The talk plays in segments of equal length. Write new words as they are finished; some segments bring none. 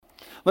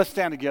Let's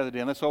stand together today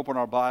and let's open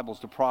our Bibles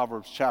to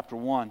Proverbs chapter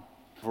 1,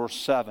 verse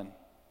 7.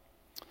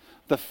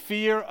 The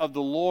fear of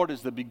the Lord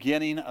is the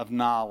beginning of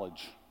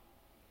knowledge.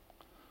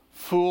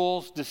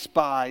 Fools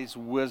despise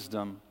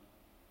wisdom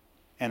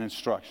and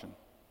instruction.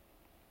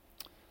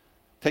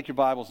 Take your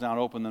Bibles now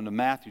and open them to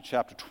Matthew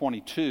chapter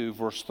 22,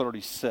 verse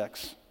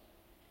 36.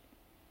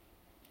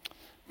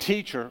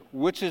 Teacher,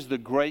 which is the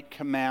great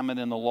commandment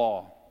in the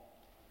law?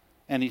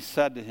 And he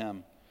said to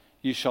him,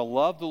 You shall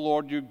love the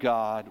Lord your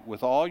God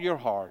with all your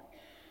heart,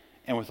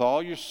 and with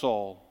all your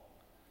soul,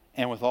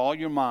 and with all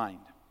your mind.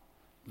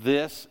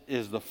 This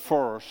is the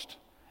first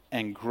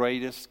and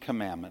greatest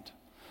commandment.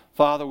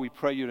 Father, we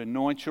pray you to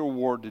anoint your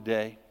word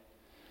today.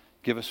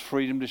 Give us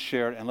freedom to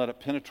share it, and let it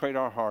penetrate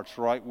our hearts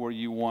right where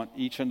you want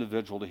each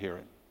individual to hear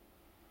it.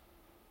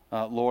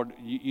 Lord,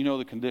 you know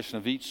the condition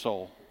of each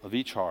soul, of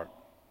each heart.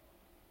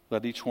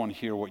 Let each one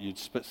hear what you'd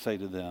say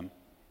to them.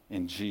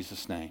 In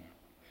Jesus' name,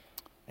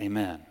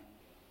 amen.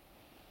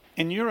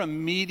 In your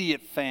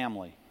immediate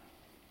family,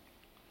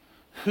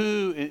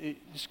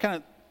 just kind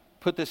of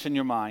put this in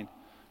your mind,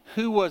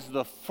 who was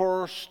the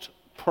first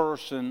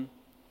person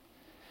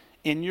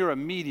in your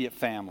immediate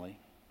family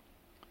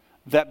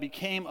that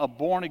became a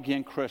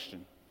born-again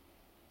Christian?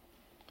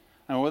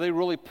 And where they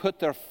really put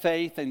their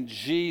faith in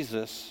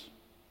Jesus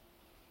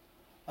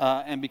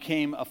and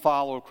became a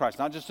follower of Christ,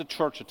 not just a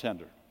church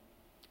attender.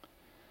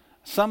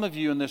 Some of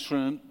you in this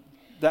room,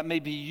 that may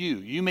be you.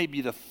 You may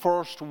be the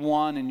first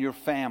one in your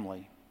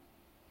family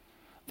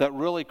that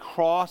really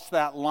crossed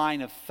that line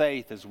of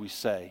faith, as we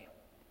say,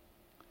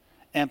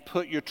 and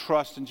put your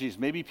trust in Jesus.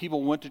 Maybe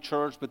people went to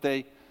church, but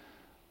they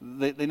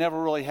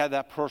never really had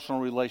that personal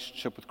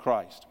relationship with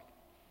Christ.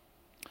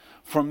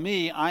 For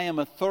me, I am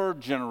a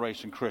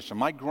third-generation Christian.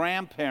 My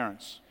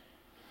grandparents,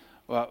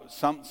 one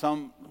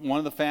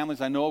of the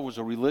families I know of was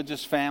a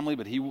religious family,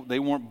 but they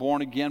weren't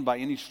born again by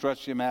any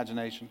stretch of the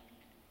imagination.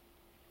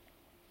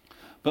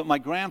 But my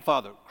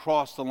grandfather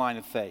crossed the line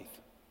of faith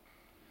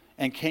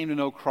and came to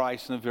know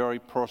Christ in a very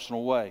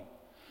personal way.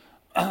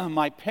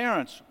 My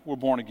parents were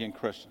born-again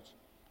Christians.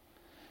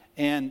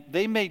 And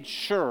they made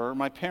sure,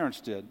 my parents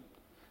did,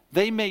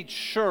 they made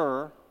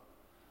sure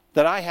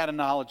that I had a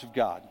knowledge of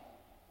God.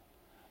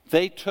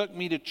 They took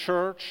me to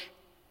church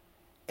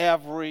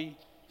every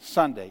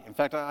Sunday. In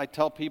fact, I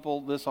tell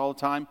people this all the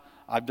time.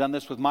 I've done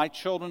this with my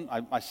children.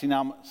 I see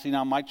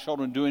now my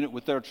children doing it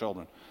with their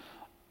children.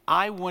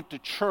 I went to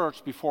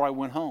church before I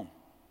went home.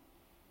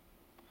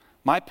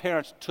 My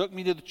parents took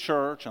me to the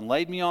church and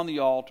laid me on the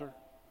altar,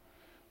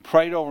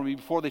 prayed over me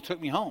before they took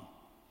me home.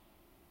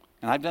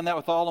 And I've done that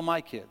with all of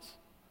my kids.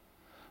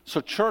 So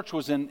church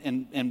was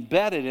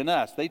embedded in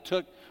us.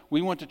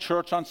 We went to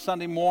church on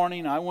Sunday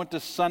morning. I went to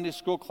Sunday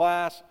school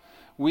class.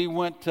 We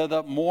went to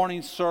the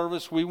morning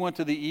service. We went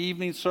to the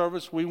evening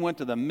service. We went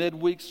to the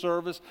midweek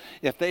service.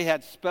 If they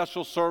had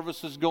special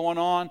services going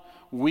on,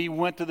 we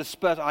went to the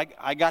special.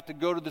 I got to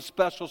go to the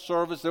special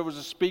service. There was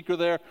a speaker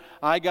there.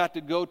 I got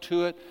to go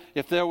to it.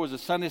 If there was a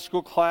Sunday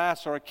school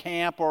class or a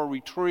camp or a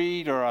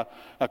retreat or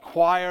a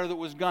choir that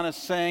was going to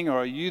sing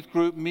or a youth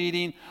group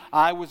meeting,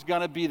 I was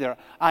going to be there.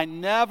 I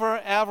never,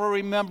 ever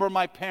remember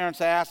my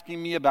parents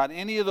asking me about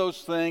any of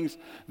those things,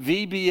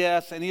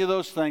 VBS, any of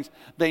those things.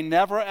 They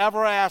never,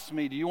 ever asked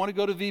me, do you want to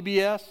go to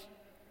VBS?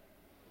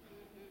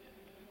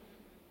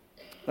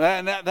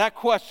 And that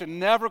question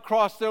never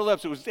crossed their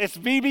lips. It's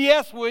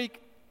VBS week.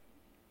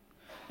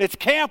 It's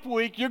camp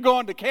week. You're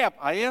going to camp.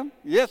 I am?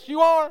 Yes,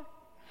 you are.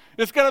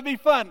 It's going to be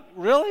fun.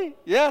 Really?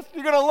 Yes,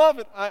 you're going to love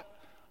it.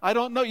 I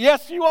don't know.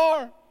 Yes, you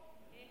are.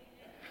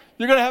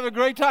 You're going to have a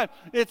great time.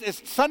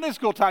 It's Sunday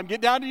school time. Get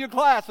down to your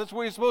class. That's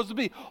where you're supposed to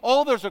be.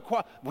 Oh, there's a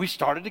choir. We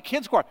started a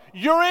kids choir.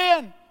 You're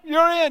in.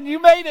 You're in.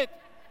 You made it.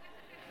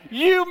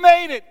 You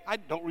made it. I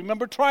don't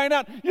remember trying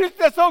out.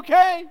 That's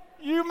okay.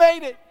 You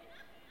made it.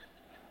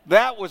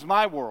 That was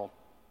my world.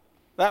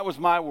 That was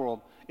my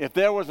world. If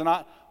there was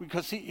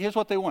because see, here's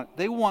what they wanted.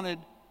 They wanted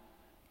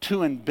to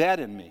embed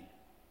in me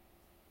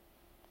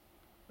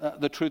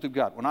the truth of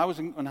God. When I was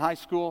in high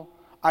school,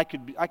 I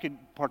could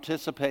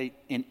participate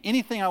in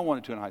anything I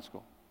wanted to in high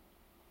school.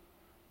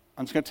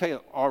 I'm just going to tell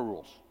you our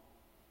rules.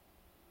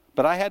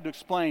 But I had to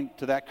explain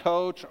to that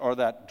coach or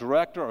that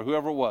director or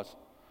whoever it was,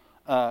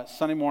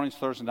 Sunday mornings,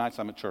 Thursday nights,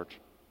 I'm at church.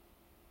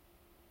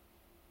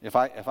 If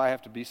I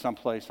have to be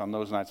someplace on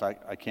those nights,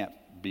 I can't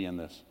be in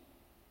this.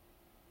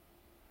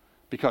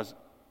 Because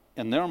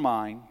in their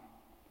mind,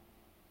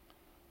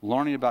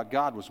 learning about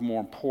God was more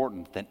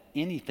important than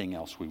anything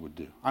else we would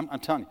do. I'm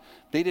telling you,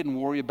 they didn't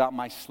worry about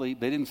my sleep.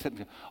 They didn't sit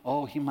and go,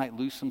 oh, he might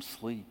lose some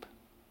sleep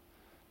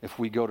if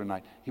we go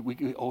tonight.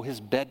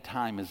 His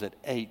bedtime is at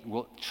 8.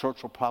 Well,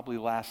 church will probably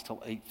last till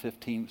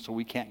 8:15, so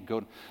we can't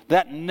go.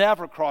 That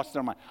never crossed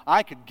their mind.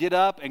 I could get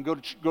up and go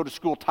to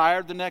school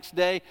tired the next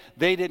day.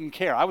 They didn't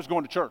care. I was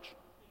going to church.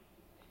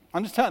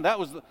 I'm just telling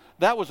you,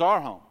 that was our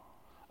home.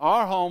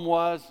 Our home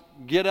was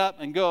get up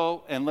and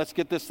go and let's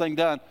get this thing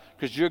done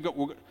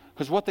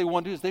because what they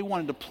wanted to do is they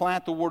wanted to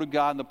plant the Word of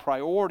God and the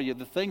priority of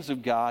the things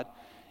of God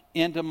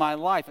into my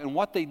life. And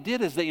what they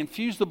did is they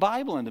infused the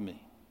Bible into me.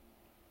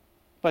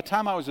 By the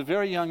time I was a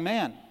very young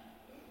man,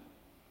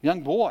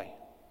 young boy,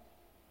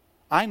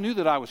 I knew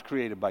that I was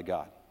created by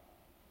God.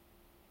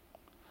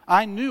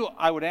 I knew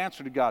I would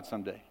answer to God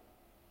someday.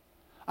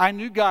 I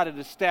knew God had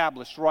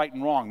established right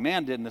and wrong.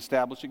 Man didn't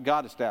establish it,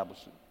 God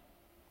established it.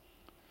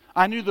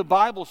 I knew the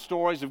Bible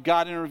stories of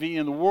God intervening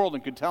in the world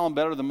and could tell them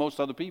better than most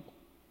other people.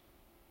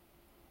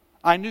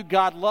 I knew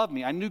God loved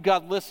me. I knew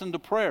God listened to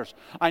prayers.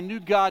 I knew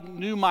God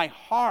knew my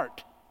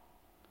heart.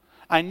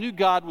 I knew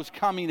God was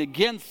coming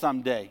again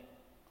someday,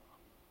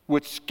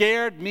 which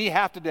scared me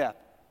half to death.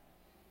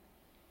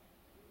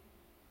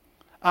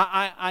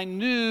 I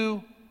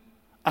knew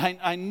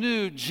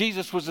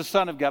Jesus was the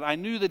Son of God. I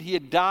knew that He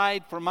had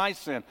died for my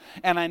sin.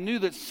 And I knew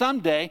that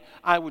someday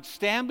I would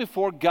stand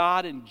before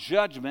God in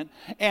judgment,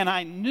 and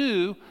I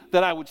knew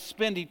that I would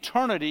spend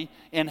eternity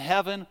in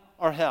heaven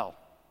or hell.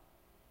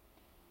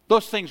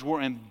 Those things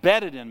were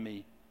embedded in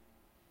me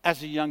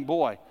as a young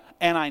boy,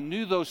 and I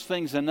knew those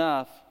things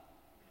enough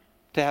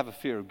to have a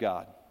fear of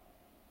God.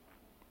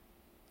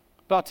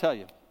 But I'll tell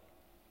you,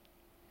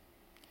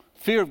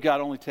 fear of God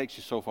only takes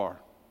you so far.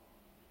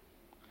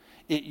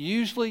 It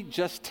usually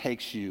just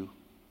takes you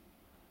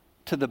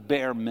to the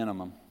bare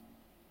minimum.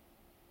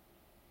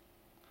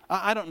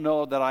 I don't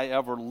know that I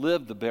ever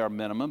lived the bare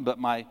minimum, but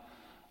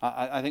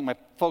I think my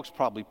folks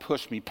probably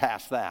pushed me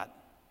past that.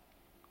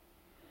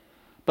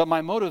 But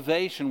my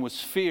motivation was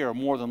fear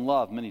more than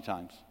love many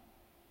times.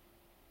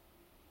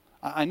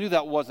 I knew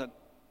that wasn't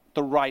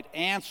the right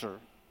answer.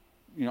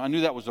 I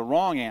knew that was the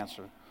wrong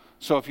answer.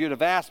 So if you'd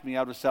have asked me,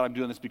 I would have said, I'm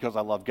doing this because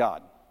I love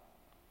God.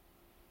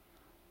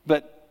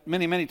 But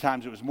many, many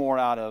times it was more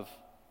out of,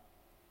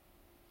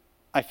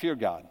 I fear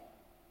God,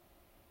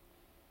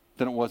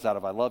 than it was out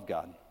of, I love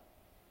God.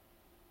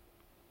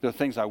 There are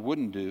things I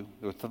wouldn't do.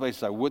 There are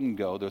places I wouldn't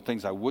go. There are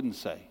things I wouldn't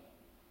say.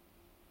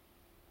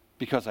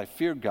 Because I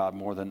feared God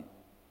more than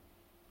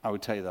I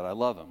would tell you that I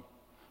love Him.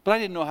 But I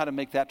didn't know how to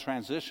make that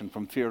transition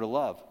from fear to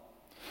love.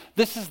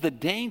 This is the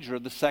danger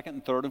of the second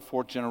and third and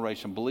fourth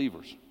generation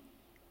believers.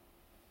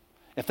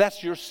 If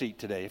that's your seat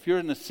today, if you're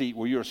in the seat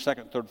where you're a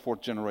second, third,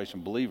 fourth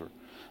generation believer,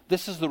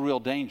 this is the real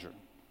danger.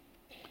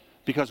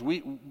 Because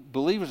we,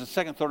 believers in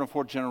second, third, and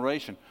fourth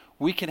generation,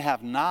 we can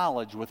have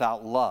knowledge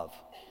without love.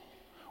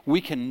 We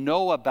can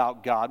know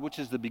about God, which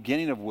is the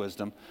beginning of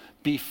wisdom,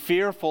 be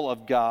fearful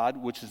of God,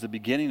 which is the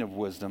beginning of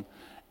wisdom,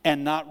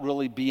 and not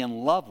really be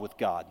in love with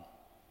God.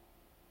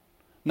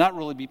 Not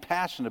really be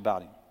passionate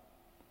about Him.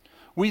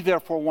 We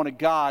therefore want a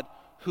God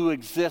who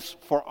exists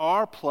for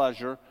our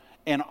pleasure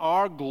and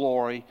our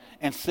glory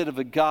instead of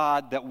a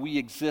God that we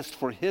exist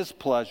for His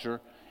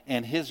pleasure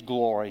and His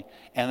glory,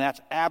 and that's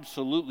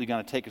absolutely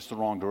going to take us the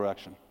wrong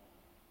direction.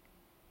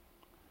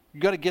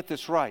 You've got to get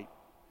this right.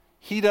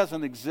 He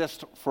doesn't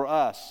exist for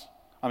us.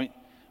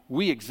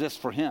 We exist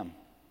for Him.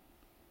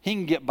 He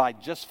can get by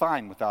just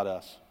fine without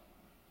us.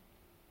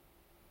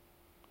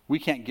 We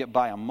can't get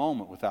by a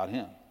moment without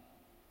Him.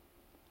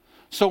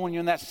 So when you're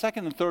in that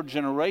second and third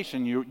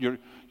generation,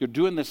 you're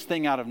doing this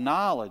thing out of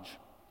knowledge,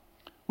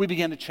 we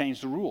begin to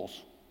change the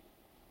rules.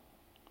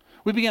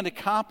 We begin to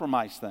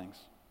compromise things.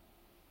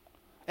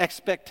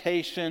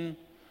 Expectation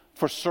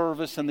for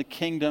service in the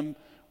kingdom,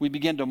 we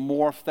begin to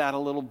morph that a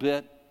little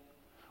bit.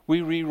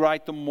 We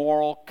rewrite the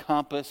moral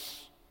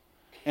compass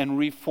and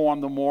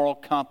reform the moral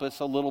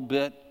compass a little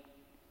bit.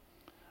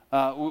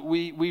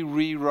 We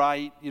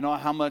rewrite,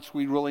 how much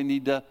we really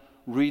need to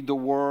read the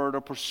Word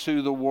or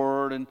pursue the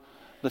Word, and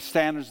the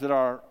standards that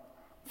our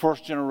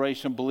first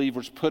generation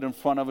believers put in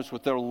front of us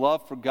with their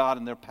love for God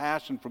and their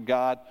passion for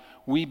God,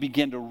 we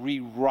begin to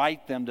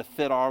rewrite them to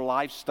fit our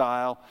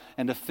lifestyle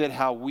and to fit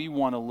how we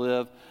want to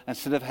live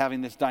instead of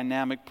having this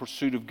dynamic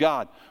pursuit of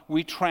God.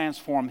 We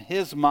transform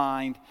His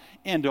mind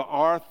into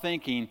our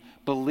thinking,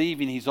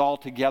 believing He's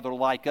altogether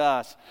like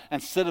us.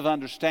 Instead of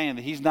understanding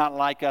that He's not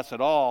like us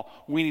at all,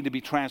 we need to be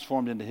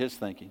transformed into His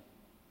thinking.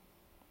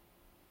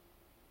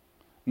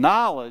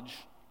 Knowledge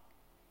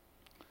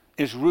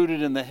is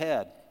rooted in the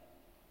head.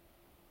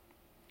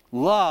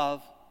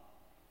 Love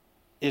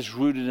is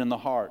rooted in the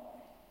heart.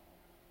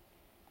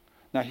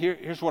 Now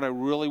here's what I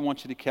really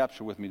want you to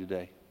capture with me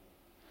today.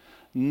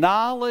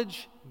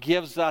 Knowledge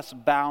gives us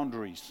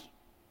boundaries.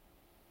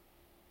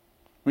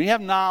 When you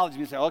have knowledge,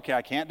 you say, okay,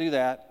 I can't do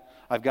that.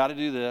 I've got to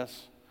do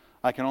this.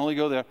 I can only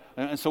go there.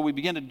 And so we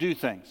begin to do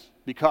things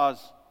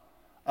because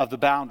of the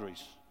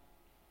boundaries.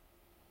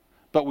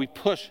 But we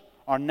push,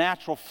 our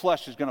natural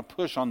flesh is going to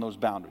push on those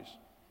boundaries.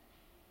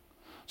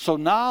 So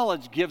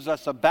knowledge gives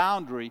us a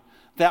boundary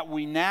that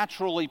we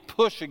naturally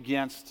push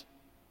against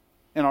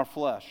in our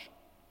flesh.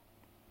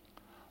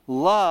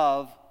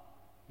 Love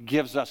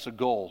gives us a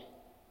goal.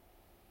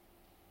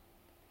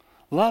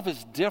 Love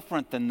is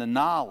different than the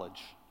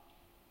knowledge.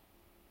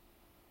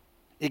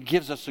 It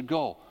gives us a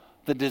goal.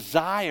 The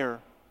desire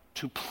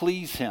to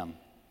please Him.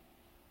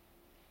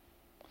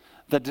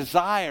 The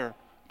desire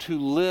to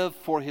live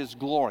for His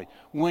glory.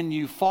 When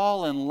you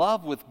fall in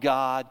love with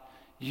God,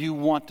 you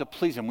want to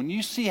please him. When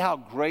you see how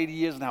great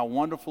he is and how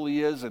wonderful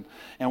he is and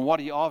what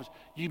he offers,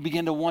 you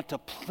begin to want to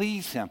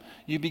please him.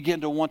 You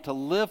begin to want to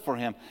live for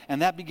him.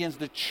 And that begins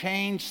to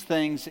change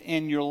things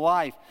in your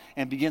life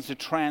and begins to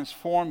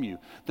transform you.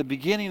 The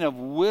beginning of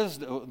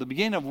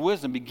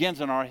wisdom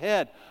begins in our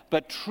head,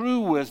 but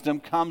true wisdom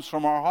comes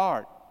from our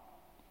heart.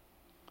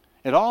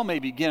 It all may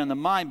begin in the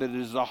mind, but it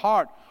is the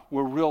heart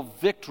where real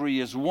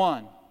victory is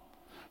won.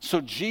 So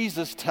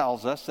Jesus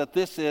tells us that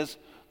this is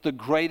the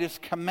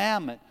greatest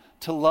commandment,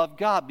 to love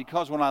God.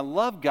 Because when I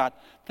love God,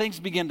 things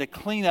begin to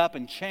clean up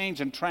and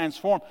change and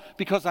transform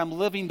because I'm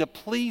living to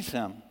please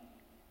him.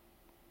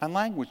 My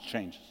language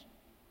changes.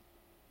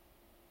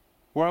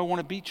 Where I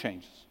want to be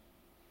changes.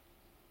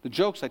 The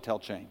jokes I tell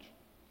change.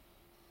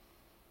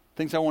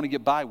 Things I want to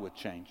get by with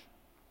change.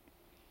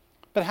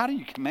 But how do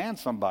you command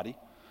somebody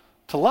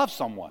to love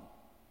someone?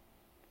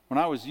 When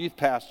I was youth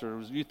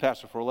pastor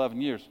for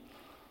 11 years,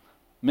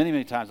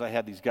 many times I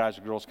had these guys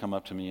or girls come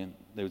up to me and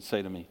they would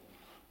say to me,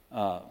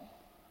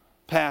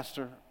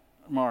 Pastor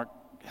Mark,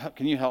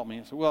 can you help me?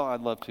 I said, well, I'd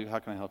love to. How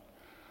can I help?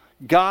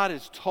 God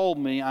has told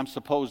me I'm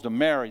supposed to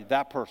marry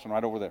that person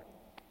right over there.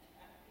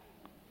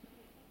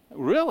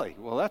 Really?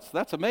 Well,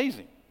 that's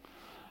amazing.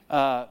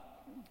 How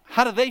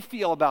do they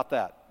feel about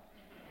that?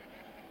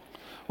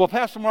 Well,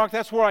 Pastor Mark,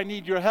 that's where I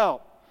need your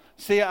help.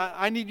 See,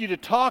 I need you to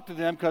talk to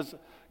them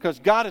because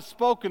God has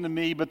spoken to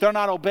me, but they're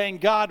not obeying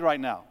God right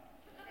now.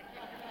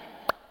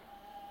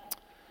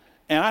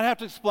 And I'd have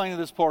to explain to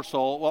this poor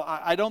soul, well,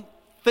 I don't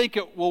think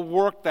it will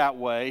work that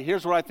way.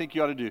 Here's what I think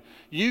you ought to do.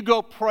 You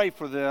go pray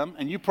for them,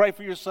 and you pray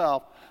for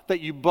yourself that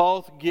you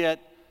both get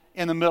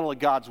in the middle of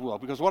God's will.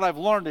 Because what I've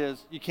learned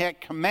is you can't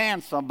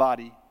command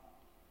somebody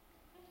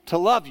to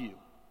love you.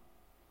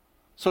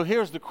 So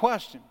here's the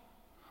question.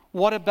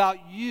 What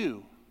about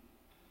you?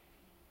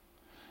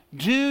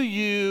 Do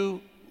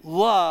you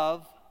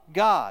love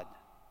God?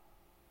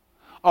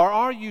 Or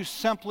are you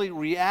simply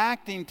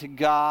reacting to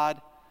God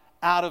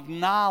out of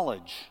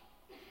knowledge?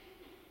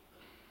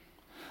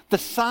 The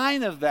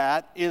sign of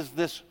that is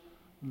this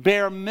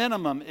bare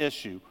minimum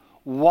issue.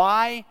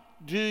 Why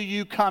do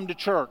you come to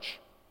church?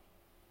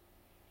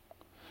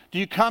 Do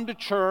you come to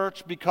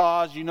church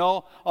because you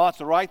know, oh, it's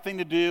the right thing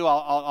to do,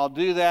 I'll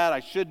do that,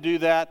 I should do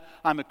that,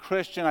 I'm a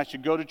Christian, I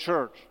should go to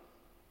church?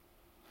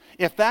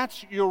 If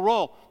that's your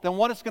role, then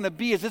what it's going to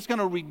be is it's going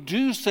to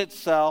reduce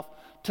itself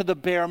to the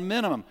bare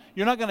minimum.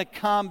 You're not going to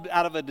come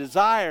out of a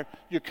desire,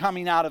 you're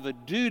coming out of a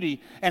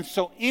duty. And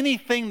so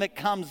anything that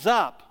comes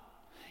up,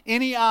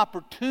 any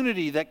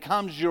opportunity that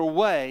comes your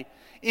way,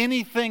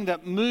 anything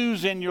that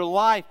moves in your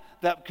life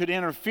that could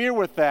interfere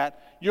with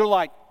that, you're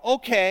like,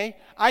 okay,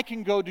 I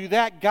can go do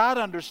that. God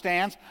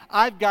understands.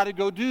 I've got to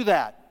go do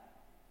that.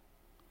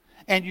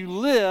 And you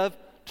live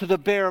to the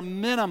bare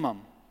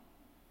minimum.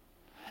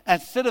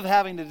 Instead of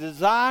having the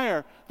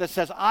desire that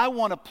says, I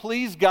want to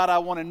please God, I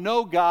want to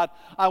know God,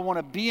 I want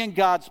to be in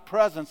God's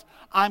presence,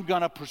 I'm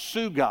going to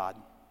pursue God.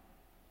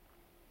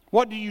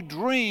 What do you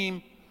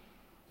dream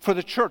for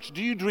the church?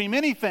 Do you dream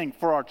anything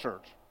for our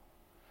church?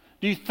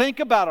 Do you think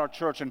about our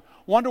church and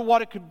wonder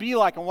what it could be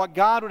like and what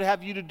God would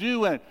have you to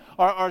do in it?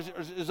 Are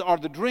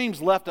the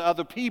dreams left to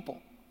other people?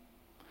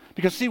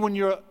 Because see, when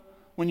you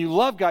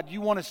love God,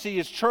 you want to see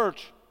his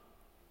church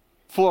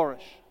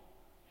flourish.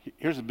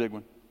 Here's a big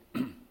one.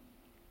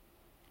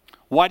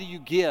 Why do you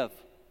give?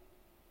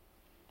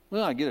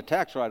 Well, I get a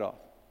tax write-off.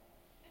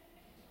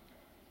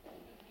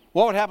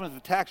 What would happen if the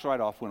tax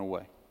write-off went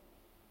away?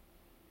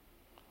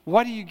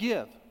 Why do you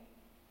give?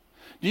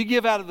 Do you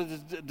give out of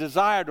the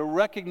desire to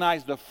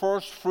recognize the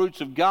first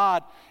fruits of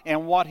God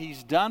and what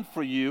he's done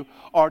for you?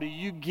 Or do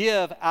you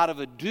give out of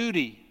a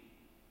duty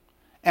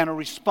and a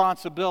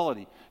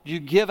responsibility? Do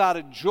you give out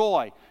of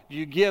joy? Do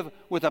you give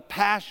with a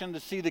passion to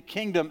see the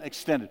kingdom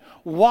extended?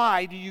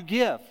 Why do you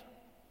give?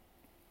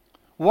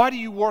 Why do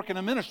you work in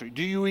a ministry?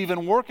 Do you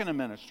even work in a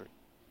ministry?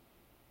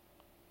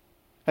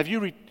 Have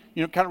you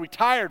kind of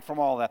retired from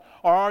all that?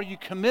 Or are you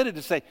committed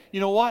to say,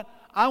 you know what?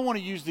 I want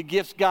to use the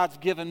gifts God's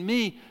given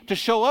me to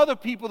show other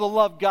people the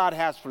love God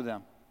has for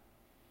them.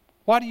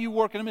 Why do you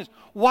work in a ministry?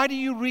 Why do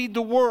you read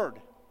the Word?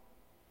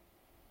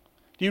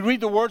 Do you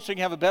read the Word so you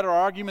can have a better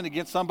argument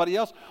against somebody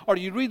else? Or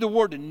do you read the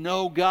Word to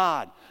know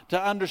God,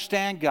 to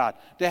understand God,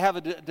 to have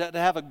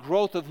a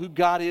growth of who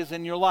God is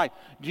in your life?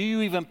 Do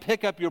you even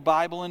pick up your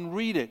Bible and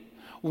read it?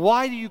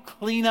 Why do you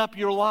clean up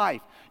your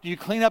life? Do you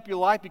clean up your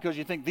life because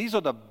you think these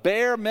are the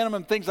bare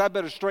minimum things I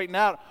better straighten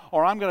out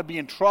or I'm going to be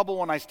in trouble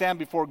when I stand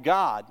before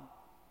God?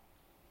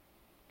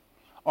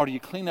 Or do you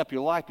clean up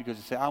your life because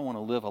you say, I want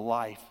to live a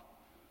life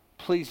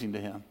pleasing to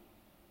him?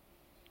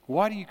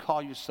 Why do you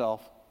call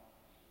yourself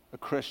a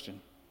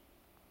Christian?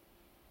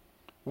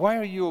 Why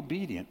are you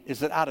obedient?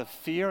 Is it out of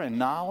fear and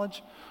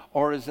knowledge,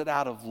 or is it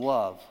out of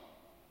love?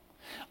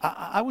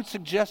 I would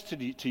suggest to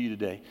you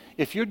today,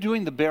 if you're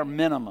doing the bare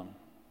minimum,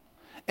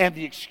 and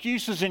the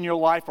excuses in your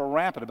life are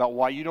rampant about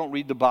why you don't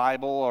read the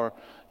Bible or,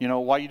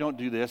 why you don't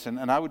do this,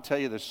 and I would tell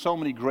you there's so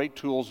many great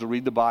tools to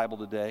read the Bible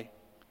today.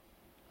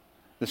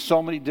 There's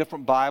so many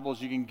different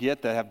Bibles you can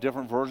get that have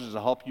different versions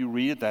to help you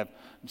read it, that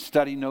have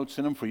study notes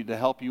in them for you to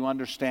help you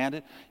understand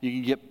it. You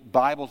can get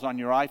Bibles on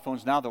your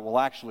iPhones now that will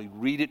actually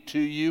read it to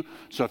you.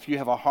 So if you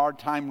have a hard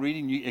time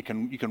reading, you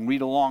can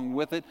read along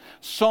with it.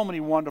 So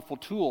many wonderful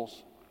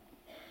tools.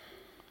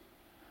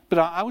 But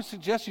I would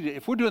suggest you,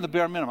 if we're doing the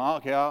bare minimum,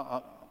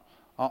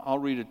 I'll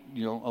read it,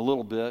 a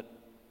little bit,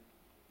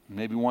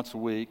 maybe once a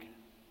week.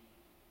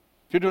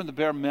 If you're doing the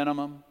bare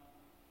minimum,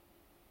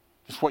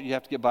 just what you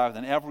have to get by with,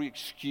 and every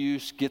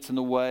excuse gets in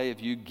the way of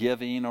you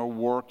giving or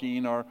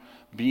working or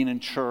being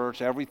in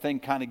church.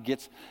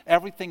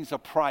 Everything's a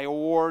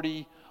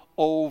priority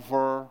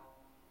over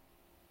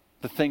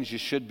the things you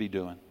should be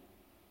doing.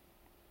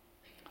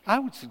 I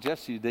would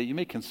suggest to you today, you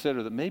may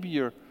consider that maybe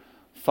you're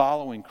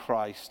following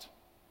Christ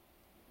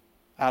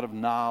out of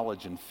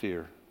knowledge and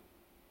fear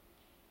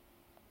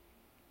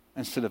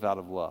instead of out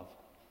of love.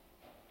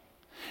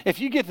 If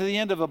you get to the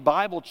end of a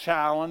Bible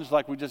challenge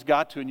like we just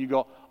got to and you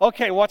go,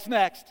 okay, what's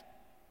next?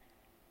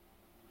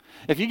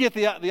 If you get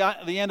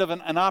the end of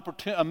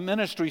a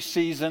ministry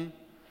season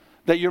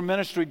that your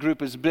ministry group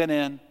has been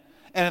in,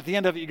 and at the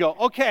end of it you go,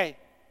 okay,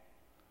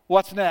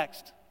 what's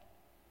next?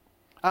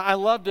 I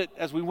loved it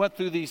as we went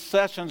through these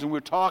sessions and we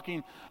were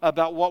talking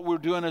about what we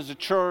were doing as a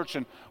church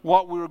and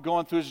what we were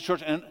going through as a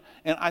church. And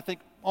I think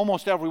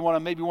almost every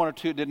one, maybe one or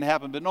two it didn't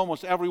happen, but in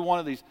almost every one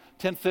of these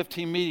 10,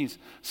 15 meetings,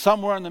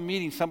 somewhere in the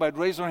meeting somebody would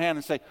raise their hand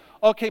and say,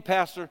 okay,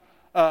 Pastor,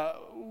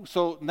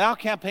 so now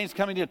campaign's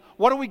coming in.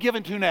 What are we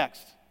giving to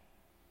next?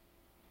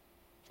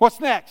 What's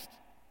next?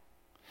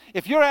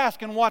 If you're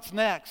asking what's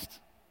next,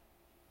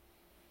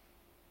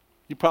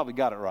 you probably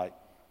got it right.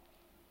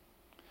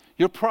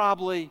 You're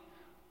probably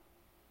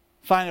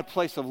finding a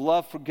place of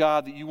love for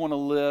God that you want to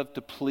live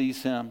to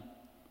please Him.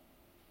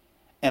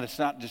 And it's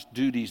not just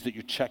duties that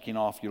you're checking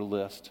off your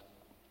list.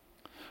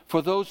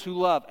 For those who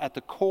love, at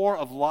the core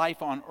of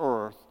life on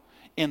earth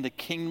in the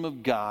kingdom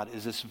of God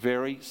is this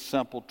very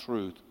simple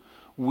truth.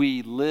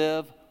 We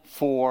live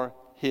for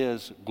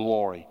His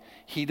glory.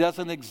 He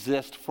doesn't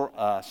exist for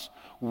us.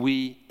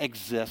 We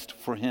exist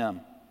for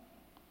Him.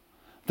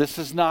 This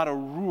is not a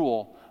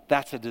rule,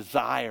 that's a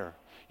desire.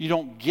 You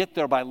don't get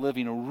there by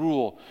living a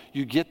rule.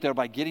 You get there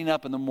by getting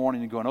up in the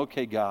morning and going,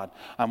 okay, God,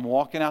 I'm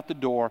walking out the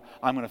door.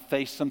 I'm going to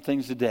face some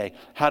things today.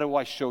 How do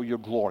I show your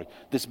glory?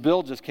 This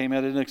bill just came in.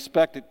 I didn't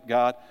expect it,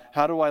 God.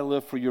 How do I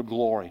live for your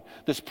glory?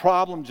 This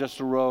problem just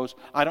arose.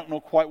 I don't know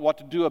quite what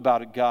to do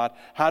about it, God.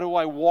 How do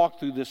I walk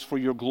through this for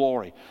your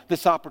glory?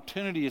 This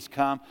opportunity has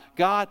come.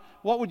 God,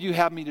 what would you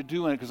have me to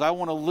do in it? Because I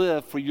want to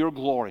live for your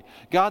glory.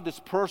 God,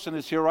 this person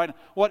is here right now.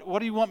 What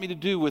do you want me to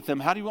do with them?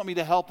 How do you want me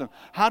to help them?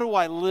 How do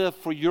I live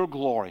for your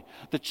glory?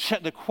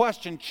 The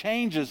question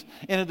changes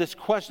into this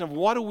question of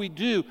what do we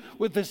do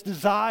with this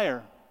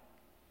desire?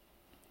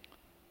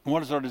 And what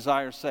does our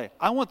desire say?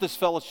 I want this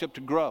fellowship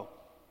to grow.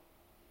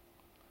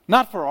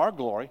 Not for our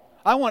glory.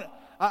 I want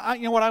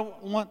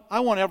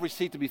every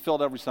seat to be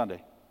filled every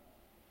Sunday.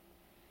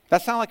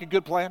 That sound like a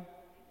good plan?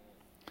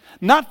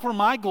 Not for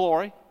my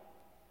glory.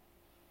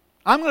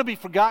 I'm going to be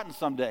forgotten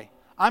someday.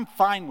 I'm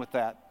fine with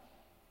that.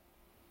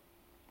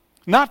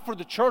 Not for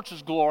the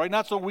church's glory,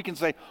 not so we can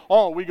say,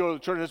 oh, we go to the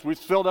church, we're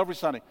filled every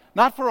Sunday.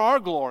 Not for our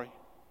glory.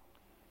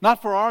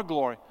 Not for our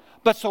glory.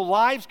 But so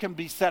lives can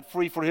be set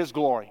free for His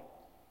glory.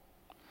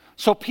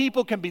 So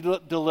people can be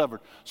delivered.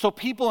 So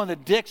people in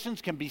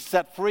addictions can be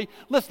set free.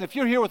 Listen, if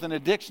you're here with an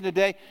addiction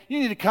today, you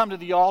need to come to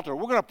the altar.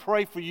 We're going to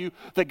pray for you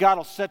that God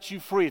will set you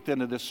free at the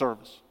end of this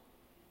service.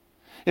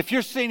 If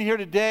you're sitting here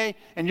today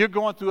and you're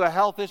going through a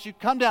health issue,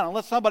 come down and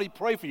let somebody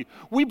pray for you.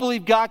 We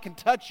believe God can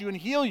touch you and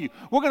heal you.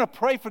 We're going to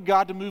pray for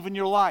God to move in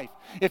your life.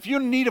 If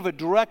you're in need of a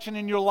direction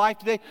in your life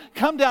today,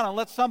 come down and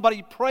let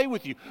somebody pray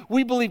with you.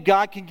 We believe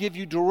God can give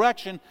you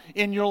direction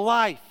in your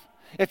life.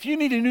 If you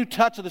need a new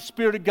touch of the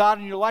Spirit of God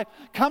in your life,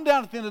 come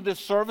down at the end of this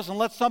service and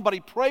let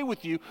somebody pray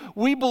with you.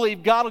 We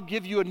believe God will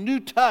give you a new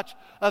touch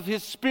of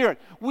His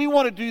Spirit. We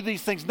want to do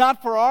these things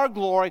not for our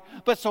glory,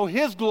 but so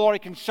His glory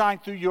can shine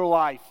through your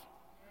life.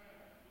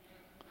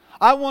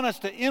 I want us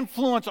to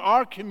influence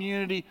our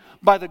community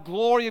by the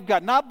glory of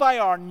God, not by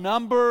our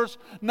numbers,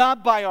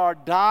 not by our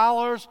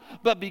dollars,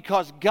 but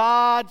because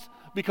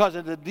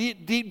of the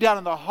deep down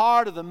in the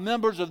heart of the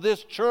members of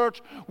this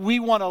church, we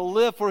want to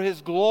live for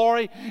His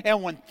glory.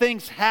 And when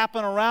things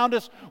happen around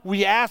us,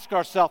 we ask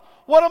ourselves,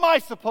 what am I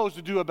supposed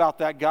to do about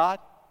that, God?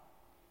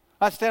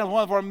 I stand with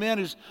one of our men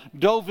who's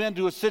dove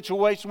into a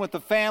situation with the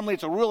family.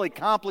 It's a really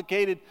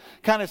complicated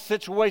kind of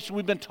situation.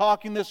 We've been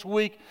talking this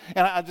week,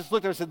 and I just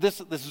looked at it and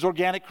said, this is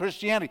organic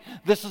Christianity.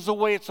 This is the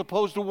way it's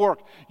supposed to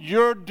work.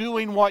 You're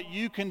doing what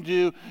you can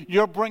do.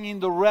 You're bringing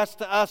the rest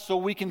to us so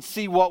we can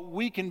see what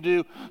we can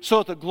do so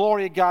that the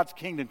glory of God's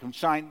kingdom can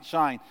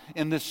shine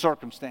in this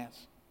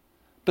circumstance.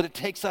 But it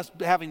takes us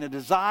having a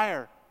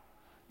desire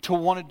to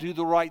want to do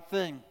the right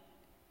thing.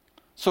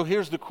 So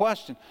here's the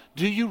question.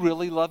 Do you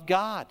really love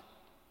God?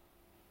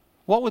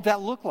 What would that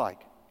look like?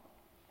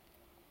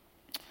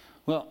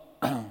 Well,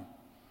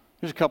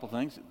 here's a couple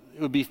things.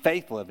 It would be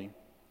faith living.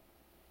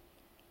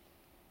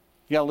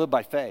 You got to live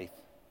by faith.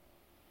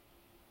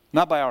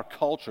 Not by our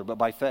culture, but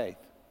by faith.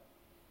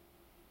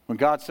 When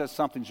God says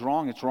something's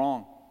wrong, it's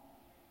wrong.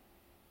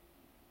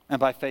 And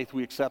by faith,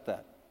 we accept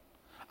that.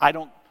 I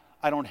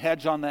don't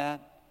hedge on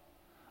that.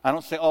 I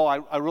don't say, oh,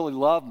 I really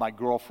love my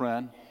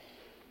girlfriend,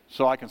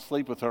 so I can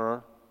sleep with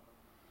her,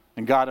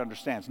 and God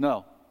understands.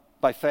 No.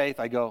 By faith,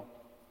 I go,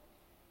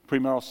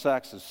 premarital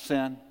sex is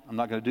sin. I'm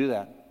not going to do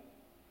that.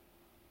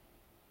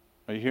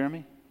 Are you hearing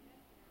me?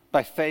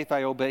 By faith,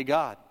 I obey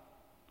God.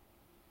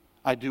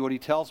 I do what He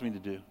tells me to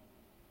do.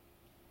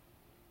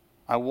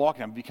 I walk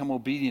in, I become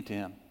obedient to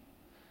Him.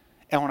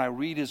 And when I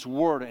read His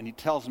Word and He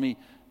tells me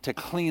to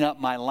clean up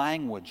my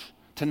language,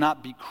 to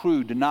not be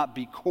crude, to not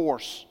be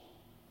coarse,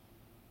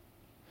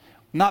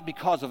 not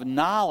because of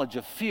knowledge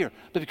of fear,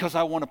 but because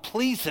I want to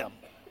please Him.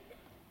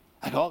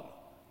 I go,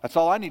 that's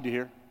all I need to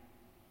hear.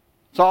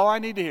 That's all I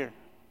need to hear.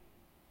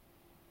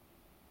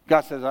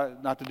 God says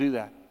not to do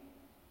that.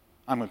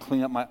 I'm going to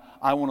clean up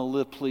I want to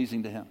live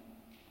pleasing to Him.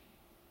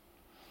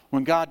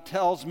 When God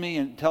tells me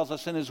and tells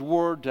us in His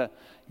Word to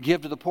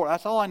give to the poor,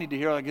 that's all I need to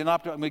hear. I'm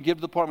going to give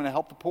to the poor. I'm going to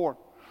help the poor.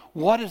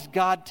 What is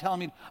God telling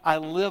me? I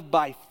live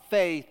by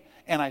faith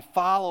and I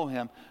follow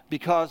Him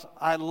because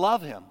I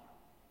love Him.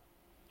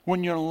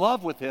 When you're in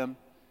love with Him,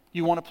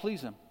 you want to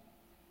please Him.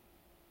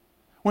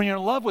 When you're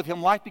in love with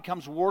Him, life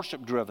becomes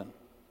worship driven.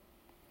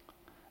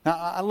 Now,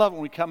 I love it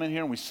when we come in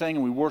here and we sing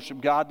and we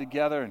worship God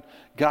together and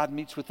God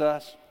meets with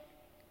us.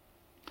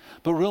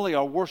 But really,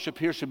 our worship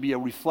here should be a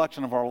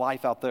reflection of our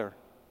life out there.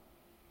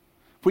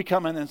 If we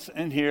come in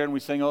here and we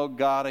sing, oh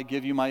God, I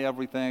give you my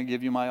everything, I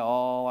give you my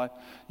all,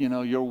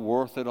 you're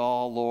worth it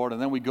all, Lord.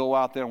 And then we go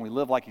out there and we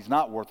live like He's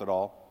not worth it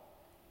all.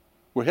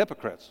 We're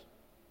hypocrites.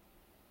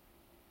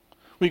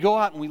 We go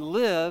out and we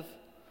live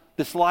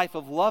this life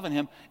of loving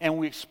Him, and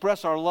we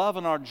express our love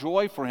and our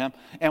joy for Him,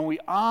 and we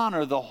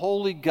honor the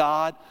holy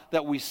God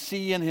that we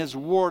see in His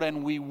Word,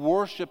 and we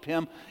worship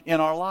Him in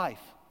our life.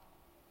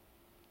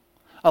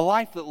 A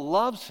life that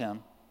loves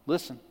Him,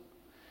 listen,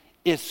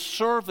 is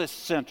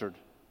service-centered.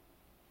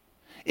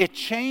 It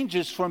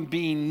changes from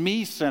being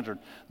me-centered.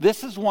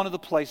 This is one of the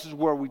places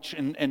where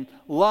in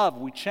love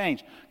we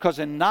change. Because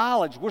in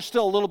knowledge, we're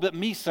still a little bit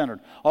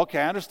me-centered. Okay,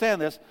 I understand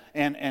this.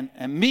 And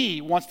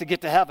me wants to get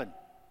to heaven.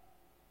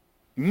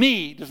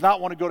 Me does not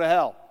want to go to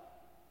hell.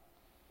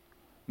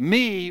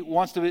 Me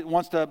wants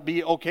to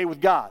be okay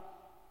with God.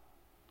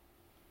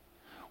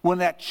 When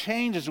that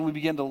changes and we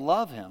begin to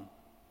love Him,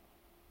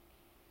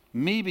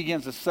 me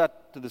begins to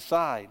set to the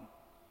side.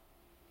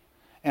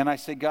 And I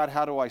say, God,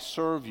 how do I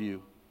serve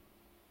you?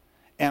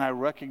 And I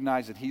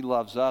recognize that He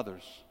loves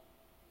others.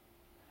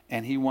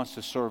 And He wants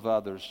to serve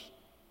others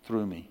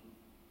through me.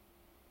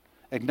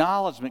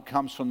 Acknowledgement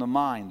comes from the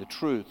mind, the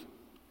truth.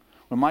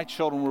 When my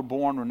children were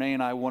born, Renee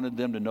and I wanted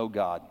them to know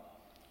God.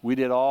 We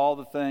did all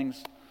the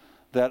things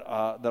that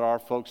our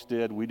folks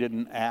did. We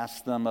didn't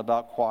ask them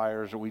about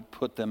choirs, or we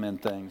put them in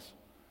things.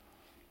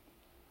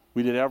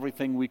 We did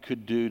everything we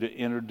could do to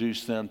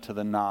introduce them to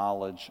the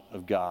knowledge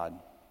of God.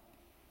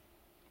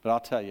 But I'll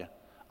tell you,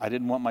 I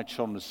didn't want my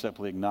children to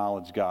simply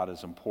acknowledge God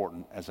as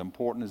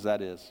important as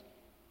that is.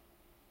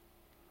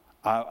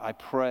 I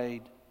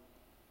prayed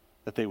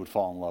that they would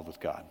fall in love with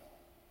God.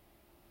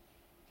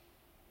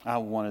 I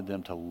wanted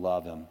them to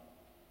love Him,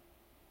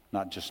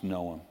 not just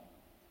know Him.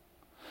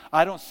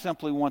 I don't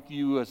simply want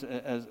you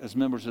as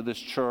members of this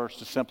church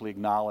to simply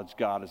acknowledge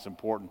God as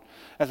important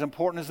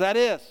as that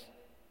is.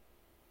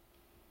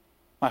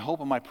 My hope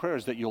and my prayer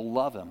is that you'll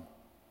love Him.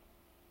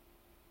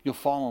 You'll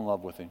fall in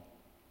love with Him.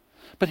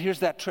 But here's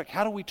that trick.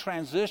 How do we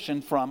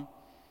transition from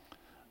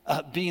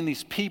being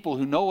these people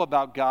who know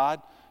about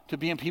God to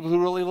being people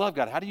who really love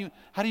God? How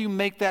do you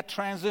make that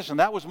transition?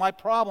 That was my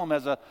problem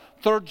as a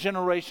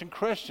third-generation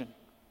Christian.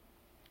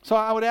 So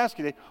I would ask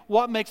you today,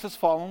 what makes us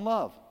fall in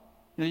love?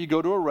 You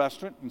go to a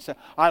restaurant and say,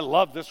 I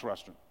love this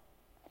restaurant.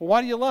 Well,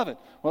 why do you love it?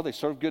 Well, they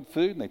serve good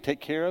food and they take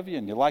care of you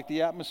and you like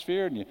the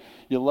atmosphere and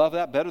you love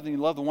that better than you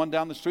love the one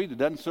down the street that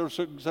doesn't serve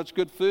such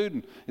good food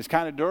and is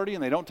kind of dirty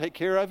and they don't take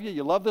care of you.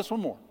 You love this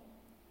one more.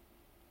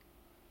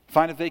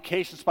 Find a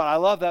vacation spot. I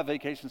love that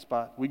vacation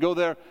spot. We go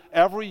there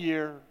every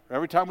year,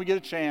 every time we get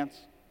a chance.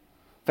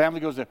 Family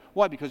goes there.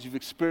 Why? Because you've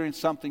experienced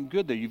something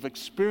good there. You've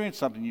experienced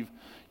something. You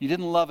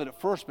didn't love it at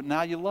first, but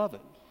now you love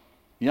it.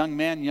 Young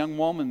man, young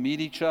woman meet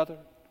each other,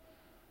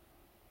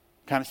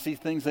 kind of see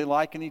things they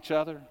like in each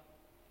other,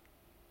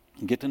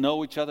 and get to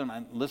know each other.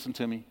 And listen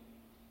to me,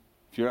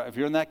 if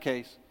you're in that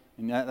case,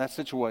 in that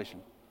situation,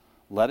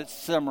 let it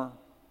simmer.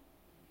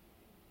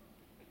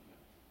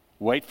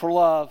 Wait for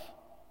love.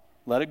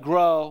 Let it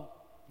grow.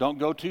 Don't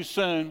go too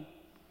soon.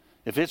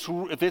 If it's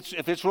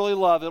really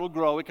love, it'll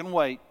grow. It can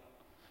wait.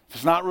 If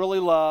it's not really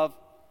love,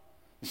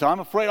 you say, I'm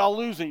afraid I'll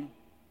lose him.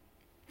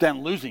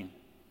 Then lose him.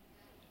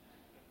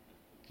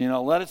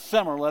 Let it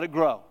simmer, let it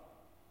grow.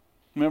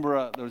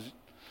 Remember, there was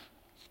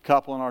a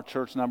couple in our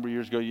church a number of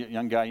years ago,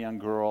 young guy, young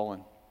girl,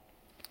 and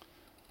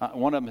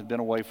one of them had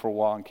been away for a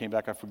while and came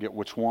back. I forget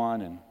which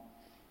one,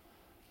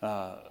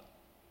 and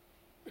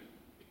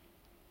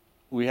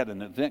we had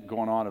an event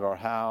going on at our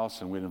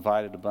house, and we'd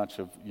invited a bunch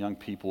of young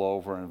people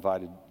over and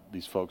invited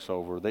these folks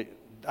over.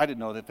 I didn't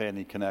know that they had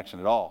any connection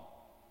at all.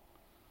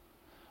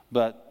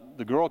 But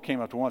the girl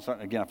came up to us,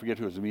 again, I forget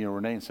who it was, me or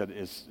Renee, and said,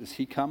 is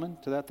he coming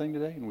to that thing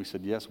today? And we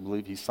said, yes, we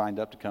believe he's signed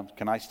up to come.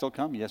 Can I still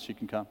come? Yes, you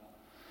can come.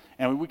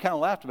 And we kind of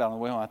laughed about it on the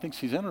way home. I think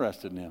she's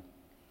interested in him.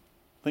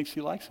 I think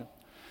she likes him.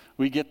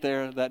 We get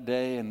there that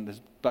day, and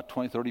there's about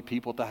 20, 30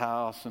 people at the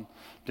house, and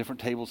different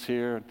tables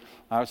here. And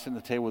I was sitting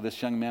at the table where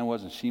this young man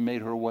was, and she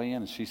made her way in,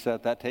 and she sat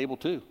at that table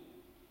too.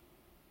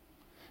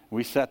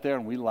 We sat there,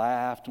 and we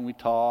laughed, and we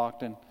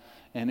talked, and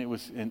it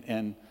was,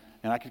 and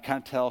I could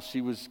kind of tell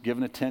she was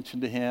giving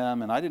attention to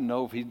him, and I didn't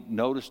know if he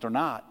noticed or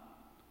not.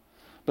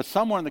 But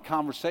somewhere in the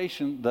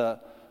conversation,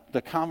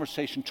 the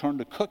conversation turned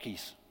to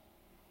cookies.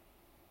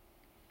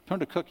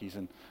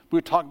 And we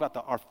were talking about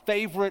our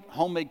favorite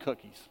homemade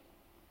cookies.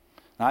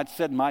 And I'd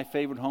said my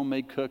favorite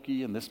homemade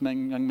cookie, and this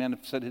young man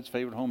had said his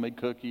favorite homemade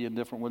cookie, and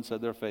different ones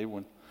said their favorite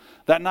one.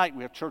 That night,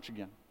 we have church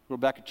again. We're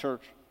back at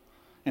church.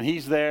 And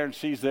he's there, and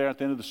she's there. At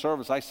the end of the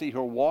service, I see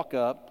her walk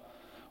up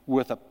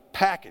with a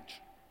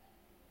package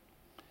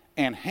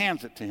and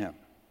hands it to him.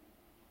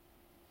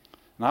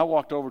 And I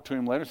walked over to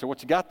him later and said,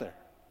 what you got there?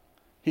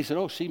 He said,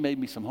 oh, she made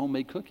me some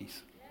homemade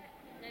cookies.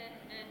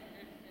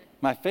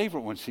 My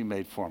favorite one she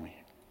made for me.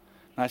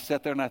 And I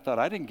sat there and I thought,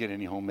 I didn't get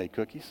any homemade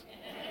cookies.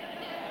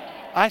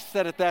 I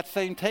sat at that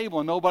same table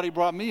and nobody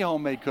brought me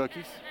homemade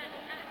cookies.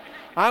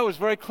 I was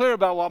very clear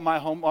about what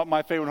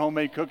my favorite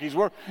homemade cookies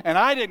were, and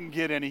I didn't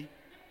get any.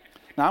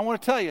 Now, I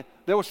want to tell you,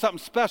 there was something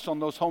special in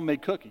those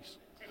homemade cookies.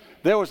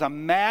 There was a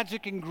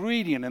magic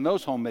ingredient in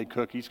those homemade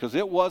cookies, because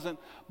it wasn't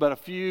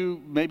but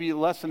maybe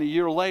less than a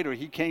year later,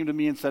 he came to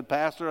me and said,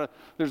 Pastor,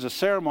 there's a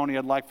ceremony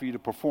I'd like for you to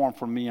perform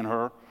for me and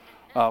her.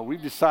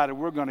 We've decided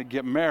we're going to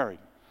get married.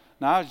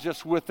 Now, I was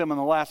just with them in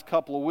the last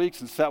couple of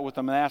weeks and sat with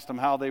them and asked them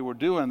how they were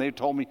doing. They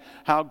told me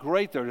how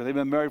great they're doing. They've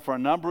been married for a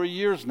number of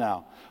years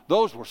now.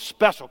 Those were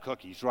special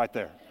cookies right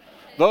there.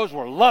 Those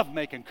were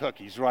love-making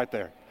cookies right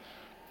there.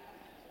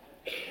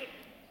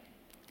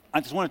 I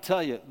just want to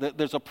tell you that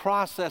there's a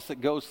process that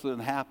goes through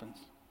and happens.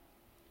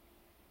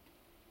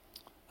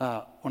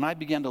 When I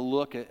began to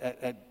look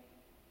at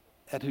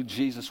who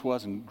Jesus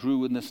was and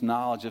grew in this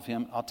knowledge of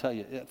him, I'll tell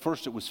you, at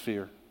first it was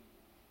fear.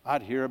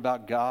 I'd hear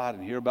about God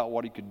and hear about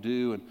what he could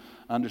do and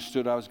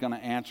understood I was going to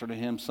answer to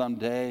him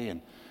someday.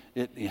 And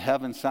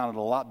heaven sounded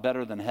a lot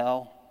better than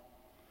hell.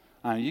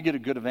 I mean, you get a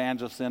good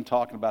evangelist then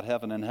talking about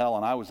heaven and hell,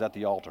 and I was at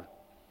the altar.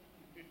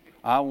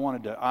 I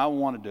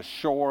wanted to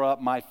shore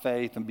up my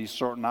faith and be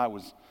certain I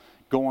was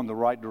going the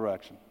right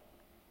direction.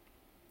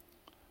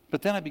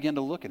 But then I began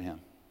to look at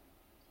him.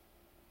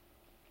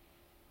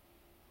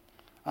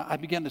 I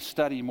began to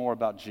study more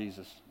about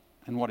Jesus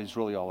and what he's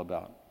really all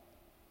about.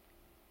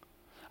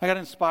 I got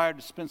inspired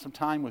to spend some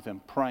time with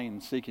him, praying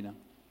and seeking him.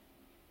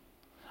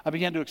 I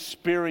began to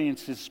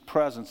experience his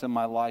presence in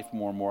my life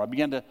more and more. I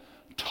began to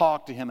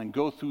talk to him and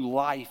go through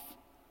life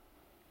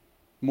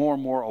more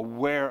and more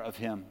aware of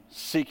him,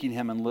 seeking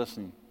him and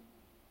listening.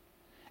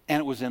 And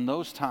it was in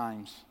those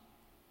times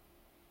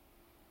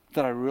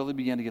that I really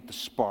began to get the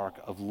spark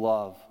of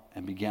love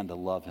and began to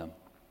love him.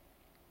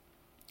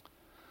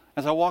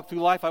 As I walked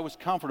through life, I was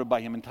comforted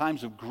by him. In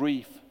times of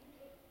grief,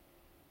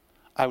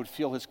 I would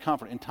feel his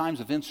comfort. In times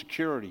of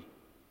insecurity,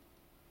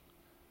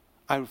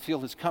 I would feel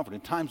his comfort.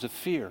 In times of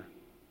fear,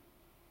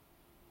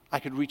 I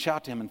could reach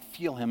out to him and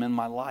feel him in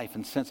my life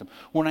and sense him.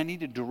 When I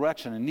needed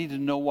direction and needed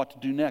to know what to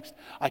do next,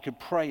 I could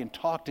pray and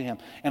talk to him,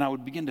 and I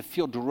would begin to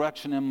feel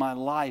direction in my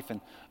life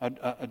and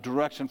a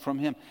direction from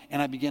him.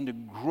 And I began to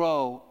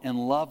grow in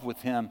love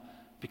with him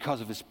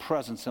because of his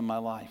presence in my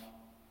life.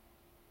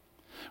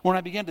 When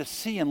I began to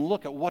see and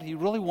look at what he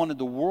really wanted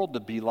the world to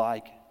be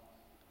like,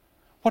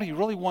 what he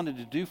really wanted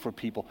to do for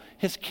people,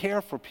 his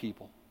care for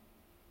people,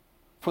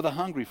 for the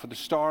hungry, for the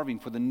starving,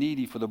 for the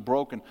needy, for the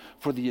broken,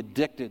 for the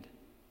addicted,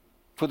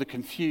 for the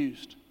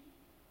confused.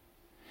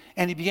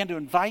 And he began to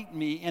invite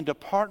me into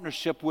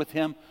partnership with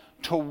him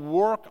to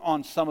work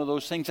on some of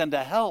those things and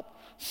to help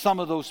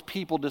some of those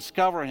people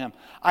discover him.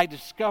 I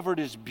discovered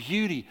his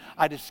beauty.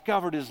 I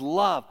discovered his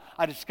love.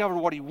 I discovered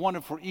what he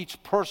wanted for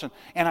each person.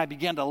 And I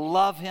began to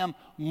love him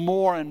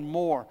more and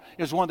more.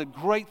 It was one of the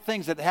great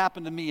things that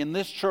happened to me in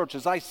this church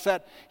as I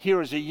sat here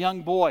as a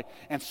young boy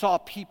and saw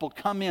people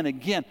come in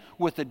again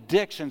with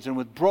addictions and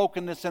with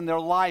brokenness in their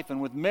life and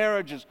with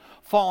marriages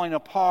falling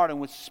apart and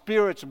with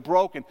spirits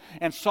broken,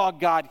 and saw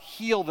God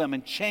heal them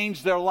and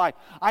change their life.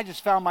 I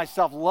just found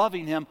myself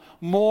loving him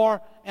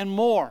more and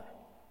more.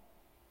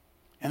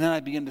 And then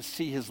I began to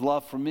see his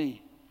love for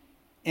me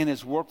in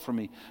his work for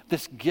me.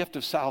 This gift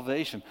of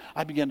salvation.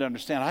 I began to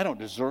understand I don't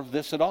deserve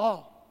this at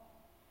all.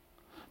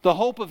 The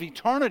hope of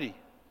eternity.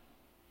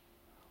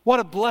 What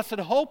a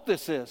blessed hope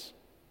this is.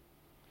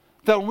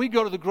 That when we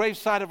go to the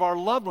graveside of our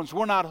loved ones,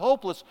 we're not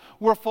hopeless,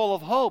 we're full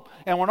of hope.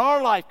 And when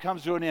our life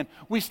comes to an end,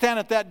 we stand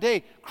at that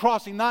day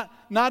crossing not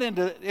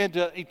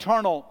into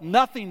eternal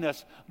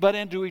nothingness, but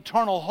into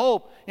eternal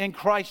hope in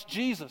Christ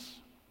Jesus.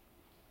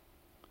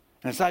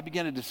 And as I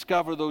began to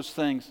discover those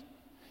things,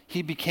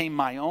 he became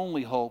my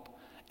only hope,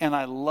 and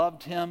I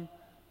loved him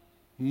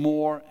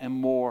more and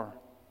more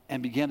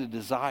and began to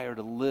desire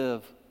to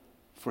live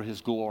for his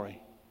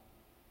glory.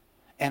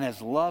 And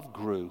as love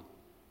grew,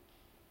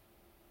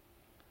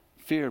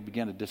 fear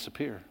began to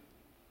disappear.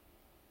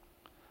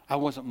 I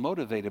wasn't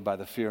motivated by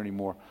the fear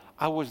anymore.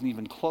 I wasn't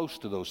even close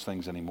to those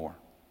things anymore.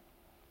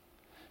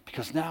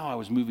 Because now I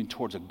was moving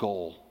towards a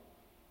goal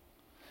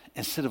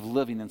instead of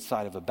living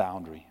inside of a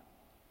boundary.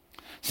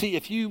 See,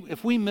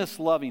 if we miss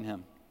loving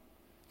him,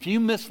 if you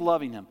miss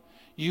loving him,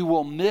 you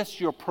will miss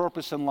your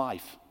purpose in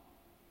life.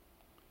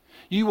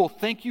 You will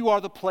think you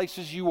are the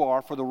places you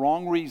are for the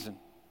wrong reason.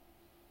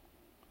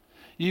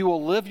 You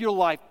will live your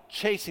life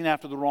chasing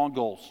after the wrong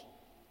goals.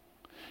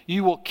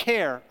 You will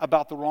care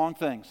about the wrong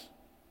things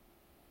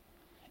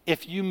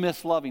if you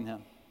miss loving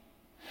him.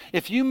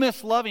 If you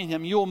miss loving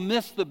him, you'll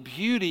miss the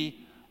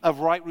beauty of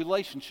right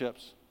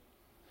relationships.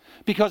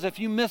 Because if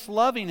you miss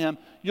loving him,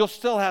 you'll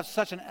still have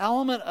such an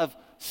element of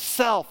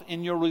self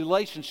in your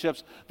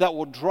relationships that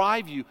will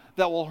drive you,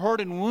 that will hurt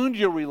and wound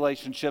your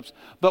relationships.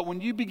 But when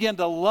you begin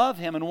to love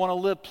him and want to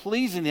live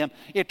pleasing him,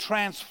 it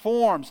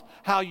transforms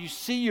how you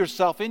see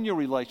yourself in your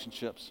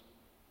relationships.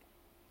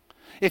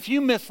 If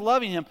you miss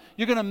loving him,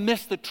 you're going to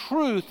miss the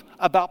truth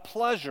about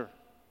pleasure.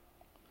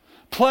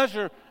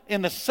 Pleasure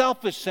in the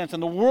selfish sense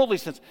and the worldly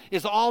sense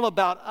is all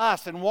about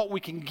us and what we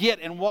can get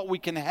and what we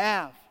can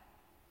have.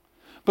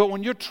 But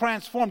when you're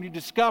transformed, you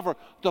discover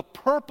the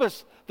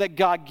purpose that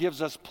God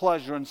gives us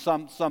pleasure in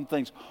some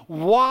things.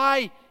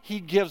 Why he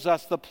gives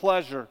us the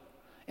pleasure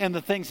in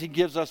the things he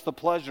gives us the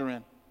pleasure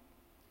in.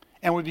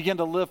 And we begin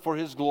to live for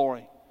his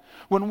glory.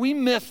 When we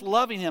miss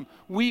loving him,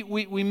 we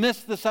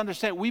miss this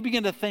understanding. We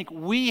begin to think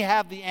we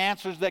have the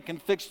answers that can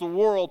fix the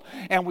world,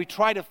 and we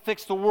try to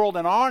fix the world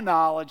in our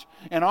knowledge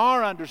and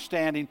our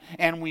understanding,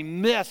 and we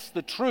miss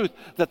the truth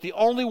that the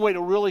only way to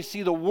really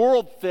see the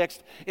world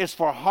fixed is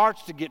for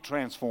hearts to get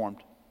transformed.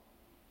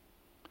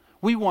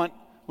 When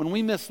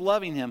we miss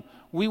loving him,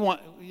 we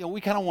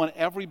kind of want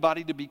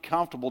everybody to be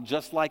comfortable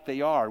just like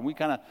they are. We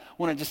kind of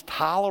want to just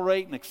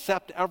tolerate and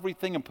accept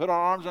everything and put our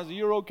arms around and say,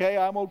 you're okay,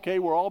 I'm okay,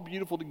 we're all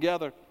beautiful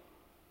together.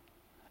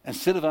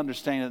 Instead of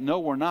understanding that, no,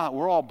 we're not.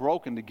 We're all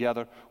broken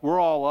together. We're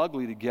all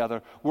ugly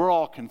together. We're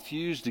all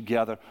confused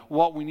together.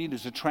 What we need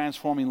is a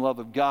transforming love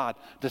of God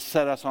to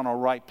set us on a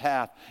right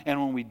path. And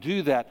when we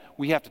do that,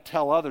 we have to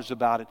tell others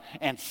about it.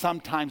 And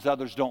sometimes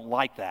others don't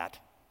like that.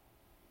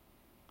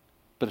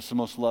 But it's the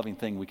most loving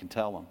thing we can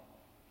tell them.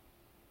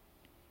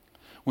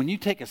 When you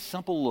take a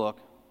simple look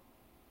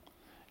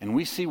and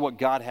we see what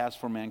God has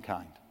for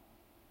mankind.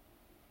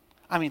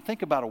 I mean,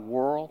 think about a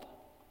world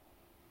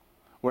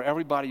where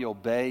everybody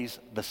obeys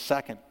the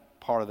second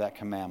part of that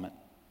commandment,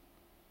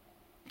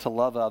 to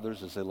love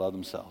others as they love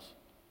themselves.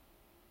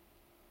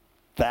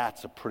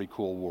 That's a pretty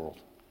cool world.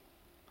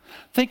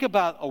 Think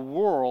about a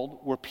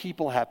world where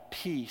people have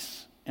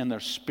peace in their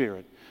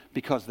spirit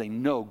because they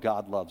know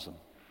God loves them.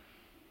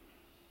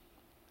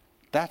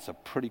 That's a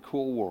pretty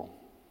cool world.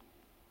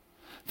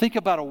 Think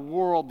about a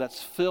world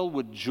that's filled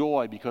with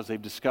joy because they've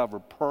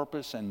discovered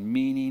purpose and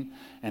meaning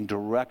and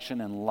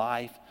direction in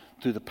life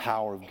through the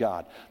power of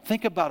God.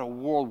 Think about a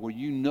world where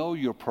you know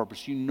your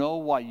purpose, you know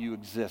why you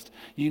exist,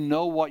 you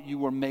know what you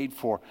were made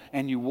for,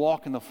 and you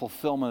walk in the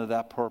fulfillment of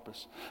that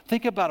purpose.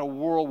 Think about a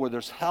world where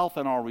there's health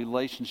in our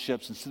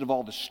relationships instead of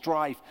all the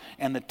strife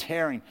and the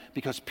tearing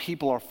because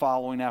people are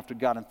following after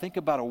God. And think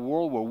about a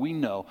world where we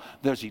know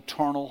there's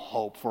eternal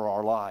hope for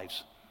our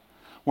lives.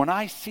 When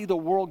I see the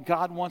world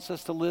God wants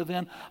us to live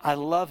in, I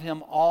love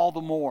him all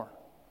the more.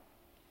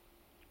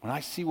 When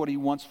I see what he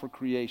wants for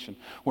creation,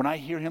 when I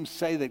hear him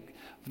say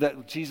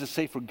that Jesus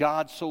say, for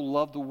God so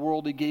loved the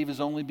world, he gave his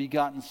only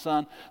begotten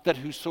Son, that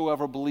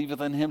whosoever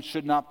believeth in him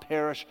should not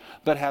perish,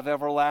 but have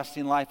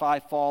everlasting life, I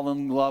fall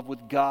in love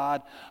with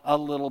God a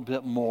little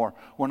bit more.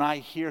 When I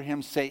hear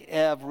him say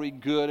every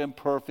good and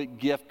perfect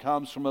gift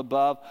comes from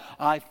above,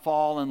 I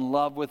fall in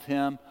love with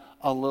him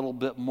a little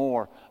bit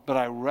more. But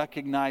I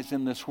recognize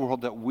in this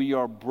world that we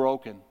are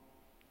broken.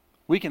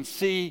 We can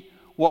see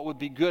what would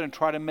be good and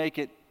try to make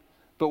it,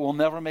 but we'll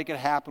never make it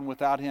happen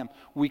without him.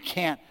 We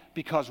can't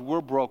because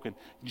we're broken.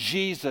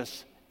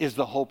 Jesus is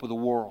the hope of the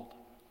world.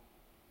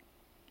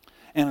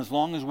 And as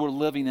long as we're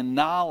living in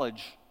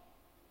knowledge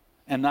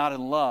and not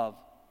in love,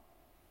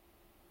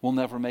 we'll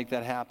never make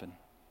that happen.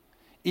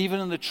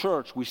 Even in the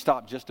church, we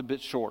stop just a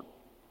bit short.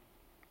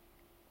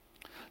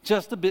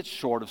 Just a bit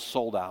short of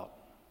sold out.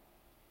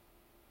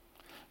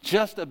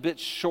 Just a bit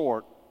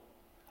short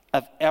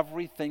of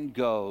everything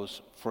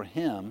goes for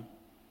him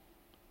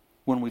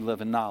when we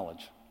live in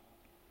knowledge.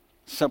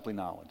 Simply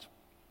knowledge.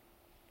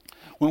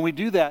 When we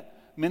do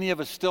that, many of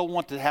us still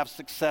want to have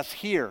success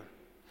here.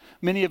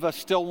 Many of us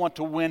still want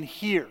to win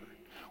here.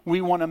 We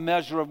want a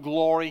measure of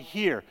glory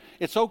here.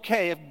 It's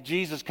okay if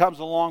Jesus comes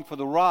along for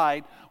the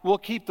ride. We'll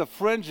keep the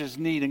fringes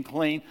neat and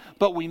clean,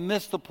 but we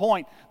miss the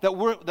point that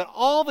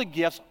all the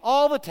gifts,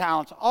 all the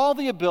talents, all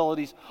the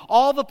abilities,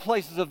 all the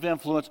places of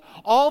influence,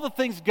 all the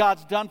things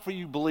God's done for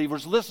you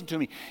believers, listen to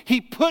me.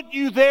 He put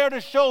you there to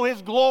show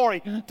his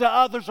glory to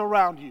others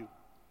around you.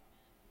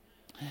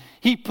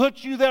 He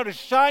put you there to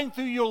shine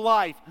through your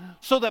life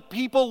so that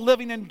people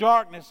living in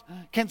darkness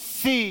can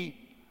see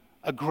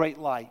a great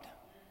light.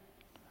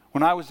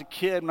 When I was a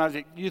kid, when I was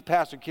a youth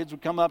pastor, kids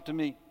would come up to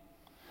me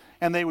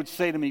and they would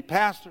say to me,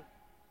 Pastor,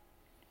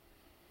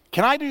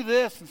 Can I do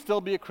this and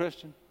still be a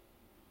Christian?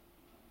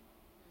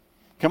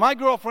 Can my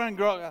girlfriend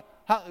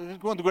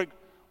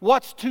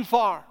what's too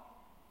far?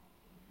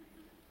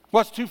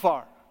 What's too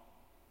far?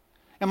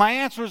 And my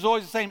answer is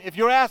always the same. If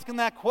you're asking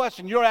that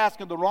question, you're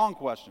asking the wrong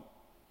question.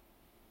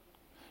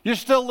 You're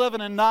still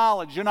living in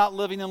knowledge. You're not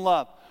living in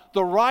love.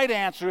 The right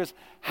answer is,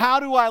 how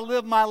do I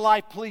live my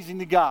life pleasing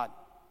to God?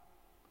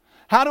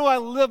 How do I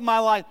live my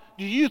life?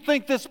 Do you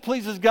think this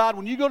pleases God?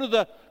 When you go to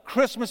the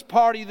Christmas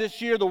party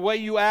this year, the way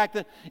you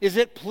acted, is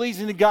it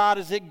pleasing to God?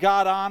 Is it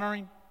God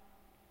honoring?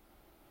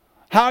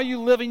 How are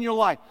you living your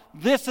life?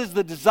 This is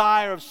the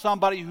desire of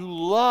somebody who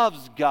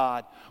loves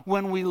God.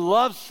 When we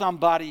love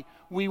somebody,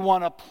 we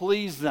want to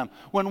please them.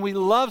 When we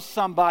love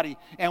somebody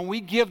and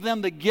we give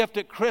them the gift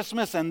at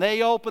Christmas and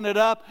they open it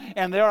up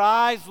and their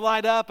eyes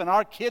light up and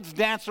our kids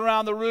dance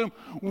around the room,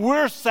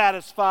 we're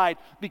satisfied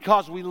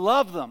because we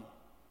love them.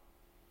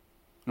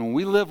 And when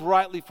we live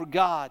rightly for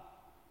God,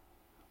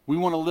 we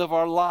want to live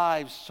our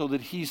lives so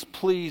that He's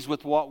pleased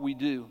with what we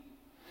do.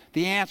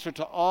 The answer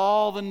to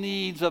all the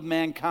needs of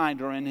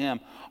mankind are in Him.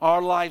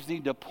 Our lives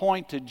need to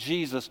point to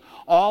Jesus.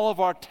 All of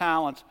our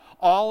talents,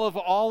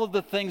 all of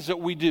the things that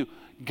we do.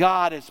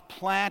 God has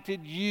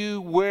planted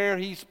you where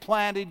He's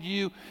planted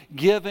you,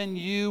 given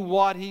you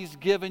what He's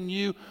given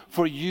you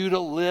for you to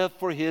live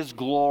for His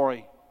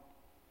glory.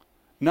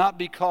 Not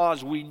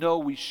because we know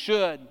we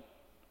should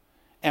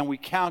and we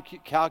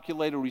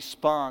calculate a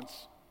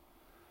response,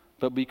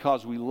 but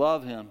because we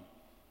love Him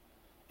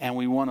and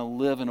we want to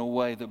live in a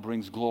way that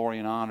brings glory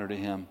and honor to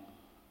Him,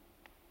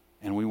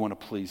 and we want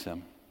to please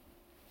Him.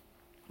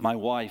 My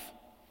wife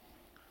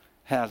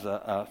has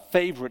a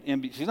favorite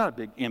NBA. She's not a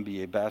big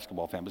NBA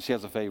basketball fan, but she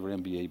has a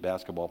favorite NBA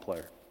basketball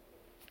player.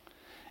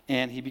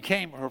 And he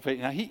became her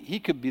favorite. Now, he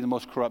could be the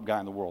most corrupt guy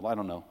in the world. I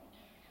don't know.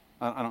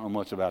 I don't know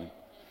much about him.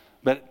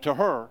 But to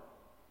her,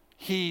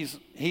 he's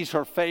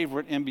her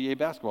favorite NBA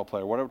basketball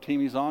player. Whatever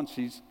team he's on,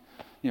 she's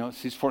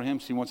for him.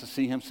 She wants to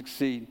see him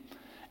succeed.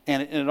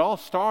 And it all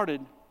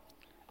started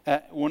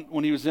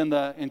when he was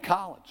in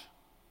college.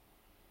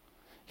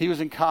 He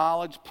was in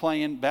college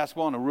playing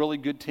basketball on a really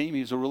good team.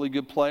 He was a really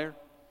good player.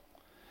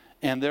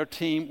 And their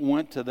team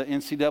went to the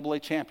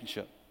NCAA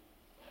championship.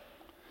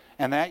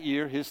 And that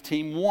year, his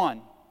team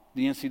won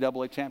the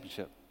NCAA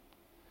championship.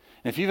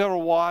 And if you've ever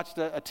watched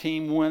a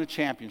team win a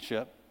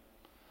championship,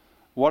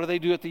 what do they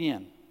do at the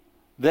end?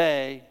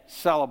 They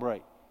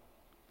celebrate.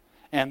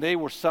 And they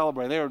were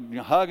celebrating. They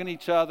were hugging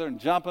each other and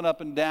jumping up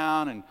and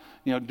down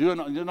and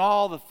doing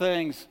all the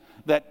things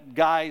that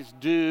guys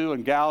do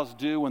and gals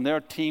do when their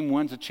team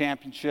wins a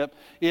championship.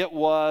 It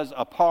was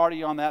a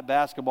party on that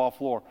basketball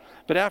floor.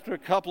 But after a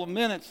couple of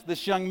minutes,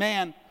 this young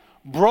man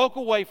broke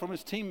away from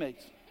his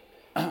teammates.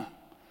 And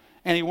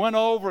he went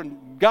over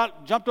and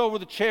jumped over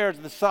the chairs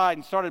to the side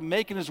and started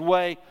making his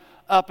way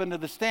up into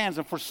the stands.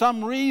 And for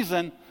some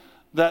reason,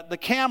 the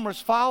cameras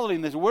followed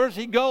him. They said, "Where's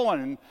he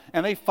going?"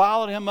 And they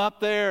followed him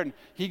up there, and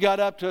he got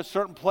up to a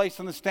certain place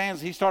in the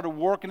stands. He started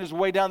working his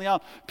way down the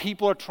aisle.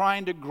 People are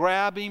trying to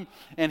grab him,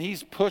 and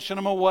he's pushing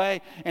them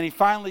away. And he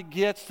finally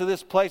gets to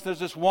this place. There's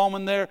this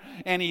woman there,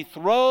 and he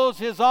throws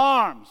his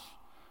arms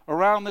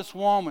around this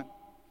woman.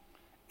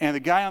 And the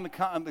guy on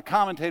the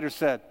commentator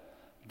said,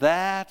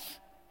 "That's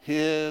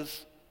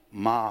his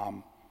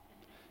mom."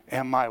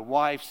 And my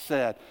wife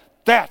said,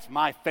 "That's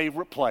my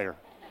favorite player."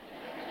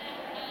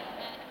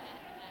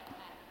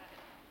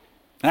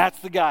 That's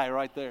the guy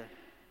right there.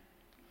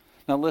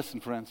 Now listen,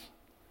 friends.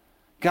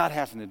 God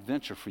has an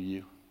adventure for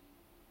you.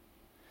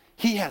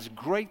 He has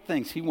great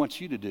things He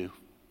wants you to do.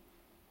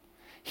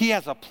 He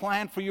has a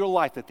plan for your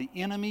life that the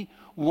enemy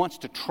wants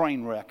to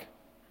train wreck,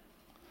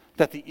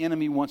 that the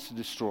enemy wants to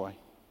destroy.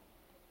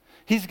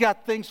 He's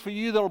got things for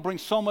you that will bring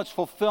so much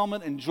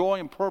fulfillment and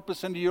joy and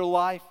purpose into your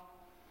life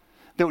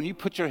that when you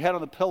put your head on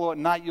the pillow at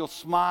night, you'll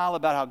smile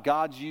about how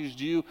God's used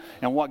you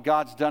and what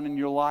God's done in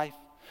your life.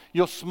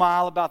 You'll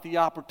smile about the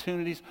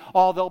opportunities.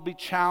 There'll be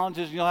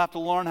challenges, and you'll have to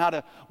learn how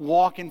to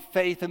walk in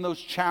faith in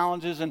those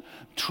challenges and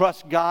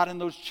trust God in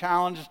those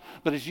challenges.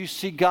 But as you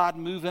see God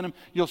move in them,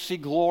 you'll see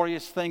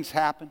glorious things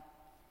happen.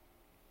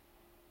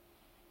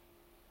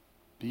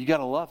 But you got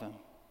to love Him.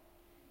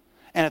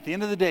 And at the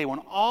end of the day, when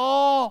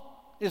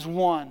all is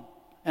won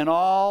and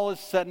all is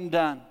said and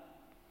done,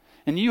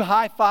 and you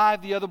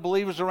high-five the other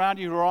believers around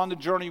you who are on the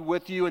journey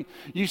with you, and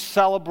you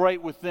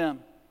celebrate with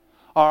them,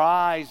 our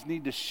eyes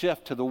need to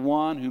shift to the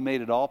one who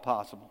made it all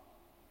possible.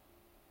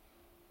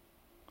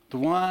 The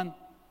one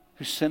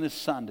who sent His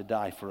Son to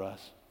die for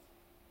us.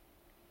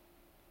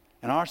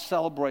 And our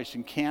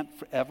celebration can't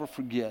ever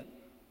forget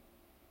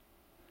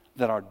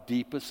that our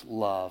deepest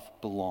love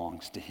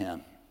belongs to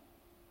Him.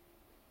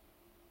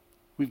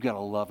 We've got to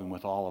love Him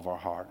with all of our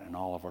heart and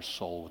all of our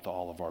soul, with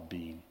all of our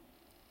being.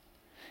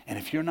 And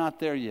if you're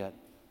not there yet,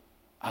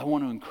 I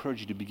want to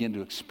encourage you to begin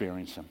to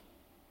experience Him.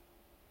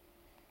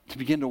 To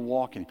begin to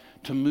walk in,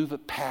 to move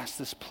it past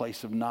this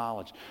place of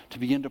knowledge, to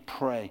begin to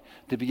pray,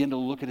 to begin to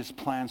look at His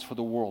plans for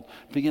the world,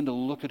 begin to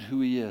look at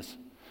who He is.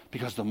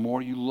 Because the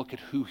more you look at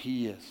who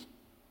He is,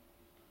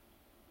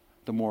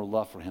 the more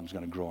love for Him is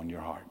going to grow in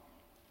your heart.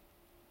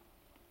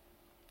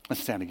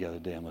 Let's stand together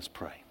today and let's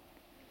pray.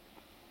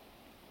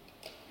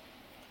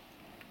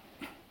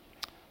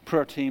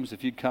 Prayer teams,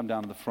 if you'd come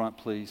down to the front,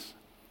 please.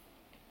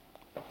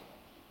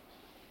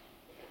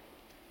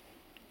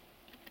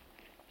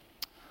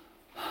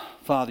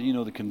 Father, you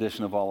know the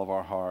condition of all of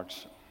our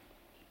hearts.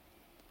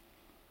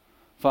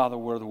 Father,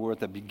 whether we're at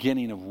the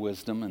beginning of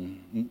wisdom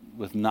and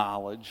with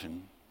knowledge,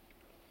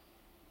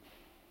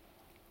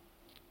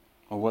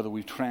 or whether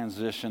we've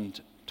transitioned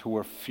to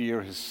where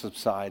fear has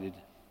subsided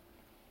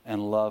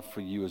and love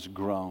for you has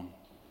grown,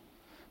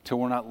 till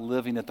we're not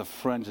living at the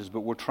fringes,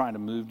 but we're trying to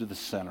move to the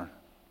center.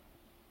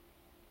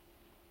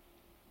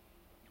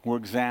 We're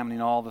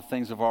examining all the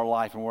things of our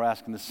life, and we're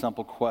asking this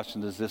simple question: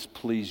 does this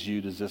please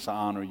you? Does this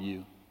honor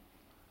you?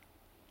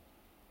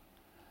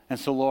 And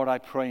so, Lord, I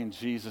pray in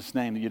Jesus'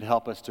 name that you'd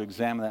help us to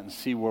examine that and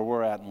see where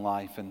we're at in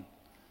life. And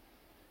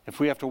if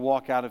we have to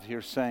walk out of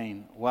here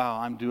saying, wow,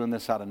 I'm doing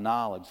this out of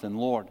knowledge, then,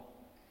 Lord,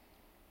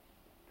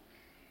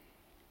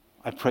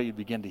 I pray you'd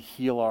begin to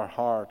heal our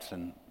hearts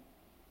and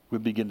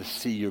we'd begin to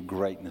see your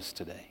greatness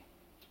today.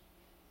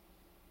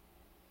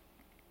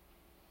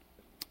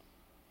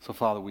 So,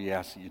 Father, we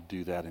ask that you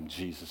do that in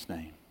Jesus'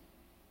 name.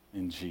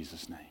 In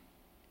Jesus' name.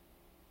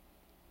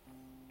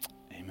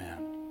 Amen.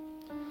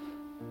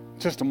 In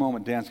just a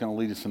moment, Dan's going to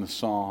lead us in a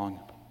song.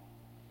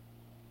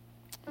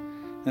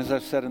 And as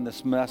I've said in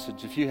this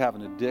message, if you have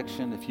an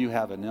addiction, if you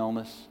have an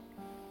illness,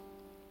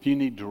 if you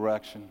need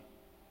direction,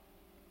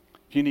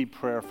 if you need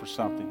prayer for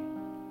something,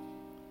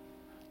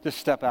 just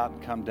step out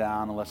and come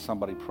down and let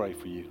somebody pray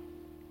for you.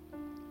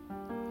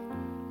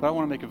 But I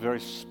want to make a very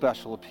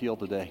special appeal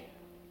today.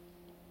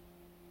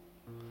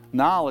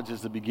 Knowledge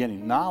is the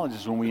beginning. Knowledge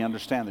is when we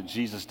understand that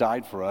Jesus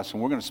died for us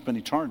and we're going to spend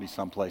eternity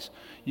someplace.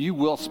 You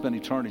will spend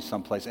eternity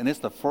someplace. And it's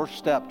the first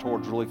step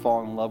towards really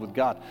falling in love with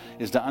God,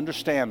 is to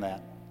understand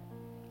that.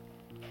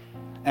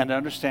 And to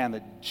understand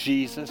that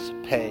Jesus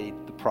paid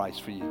the price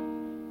for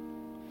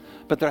you.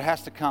 But there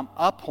has to come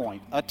a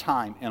point, a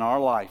time in our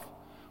life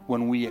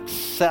when we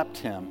accept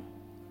him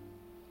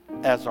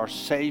as our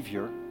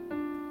Savior.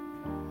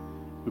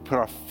 We put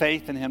our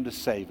faith in him to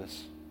save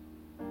us.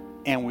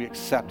 And we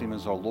accept him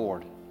as our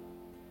Lord.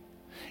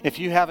 If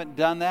you haven't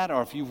done that,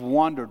 or if you've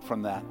wandered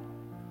from that,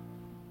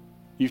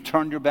 you've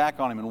turned your back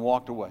on him and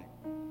walked away,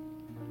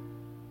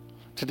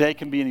 today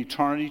can be an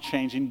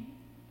eternity-changing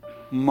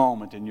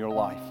moment in your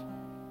life.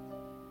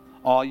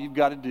 All you've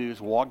got to do is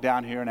walk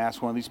down here and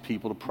ask one of these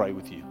people to pray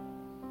with you.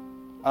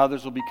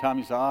 Others will become,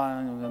 you say,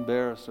 I'm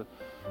embarrassed, or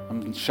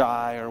I'm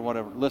shy, or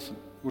whatever. Listen,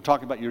 we're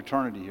talking about your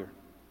eternity here.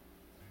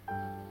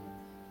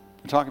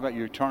 We're talking about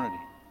your eternity.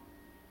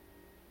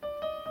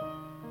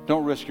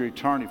 Don't risk your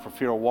eternity for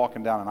fear of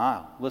walking down an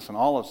aisle. Listen,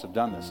 all of us have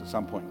done this at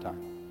some point in time.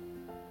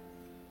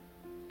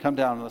 Come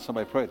down and let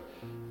somebody pray.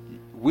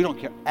 We don't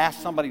care.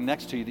 Ask somebody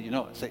next to you that you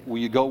know. Say, will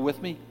you go with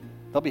me?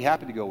 They'll be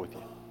happy to go with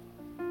you.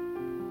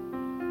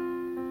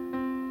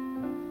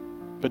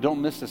 But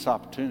don't miss this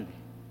opportunity.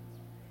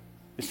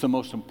 It's the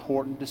most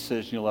important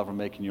decision you'll ever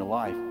make in your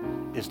life,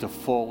 is to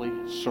fully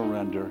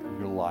surrender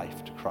your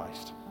life to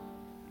Christ.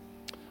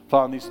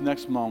 Father, in these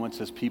next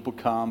moments, as people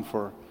come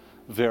for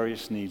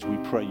various needs, we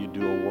pray you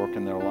do a work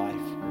in their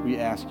life. We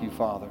ask you,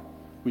 Father,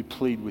 we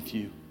plead with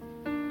you.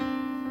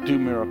 Do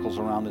miracles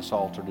around this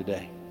altar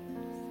today.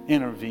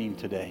 Intervene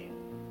today.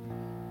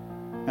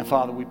 And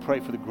Father, we pray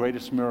for the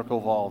greatest miracle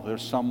of all.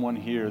 There's someone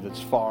here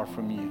that's far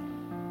from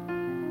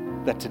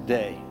you, that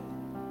today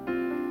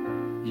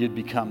you'd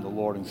become the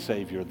Lord and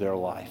Savior of their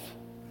life.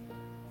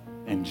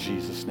 In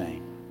Jesus'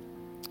 name,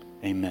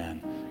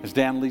 amen. As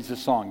Dan leads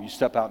this song, you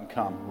step out and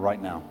come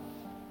right now.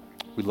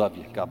 We love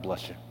you. God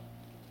bless you.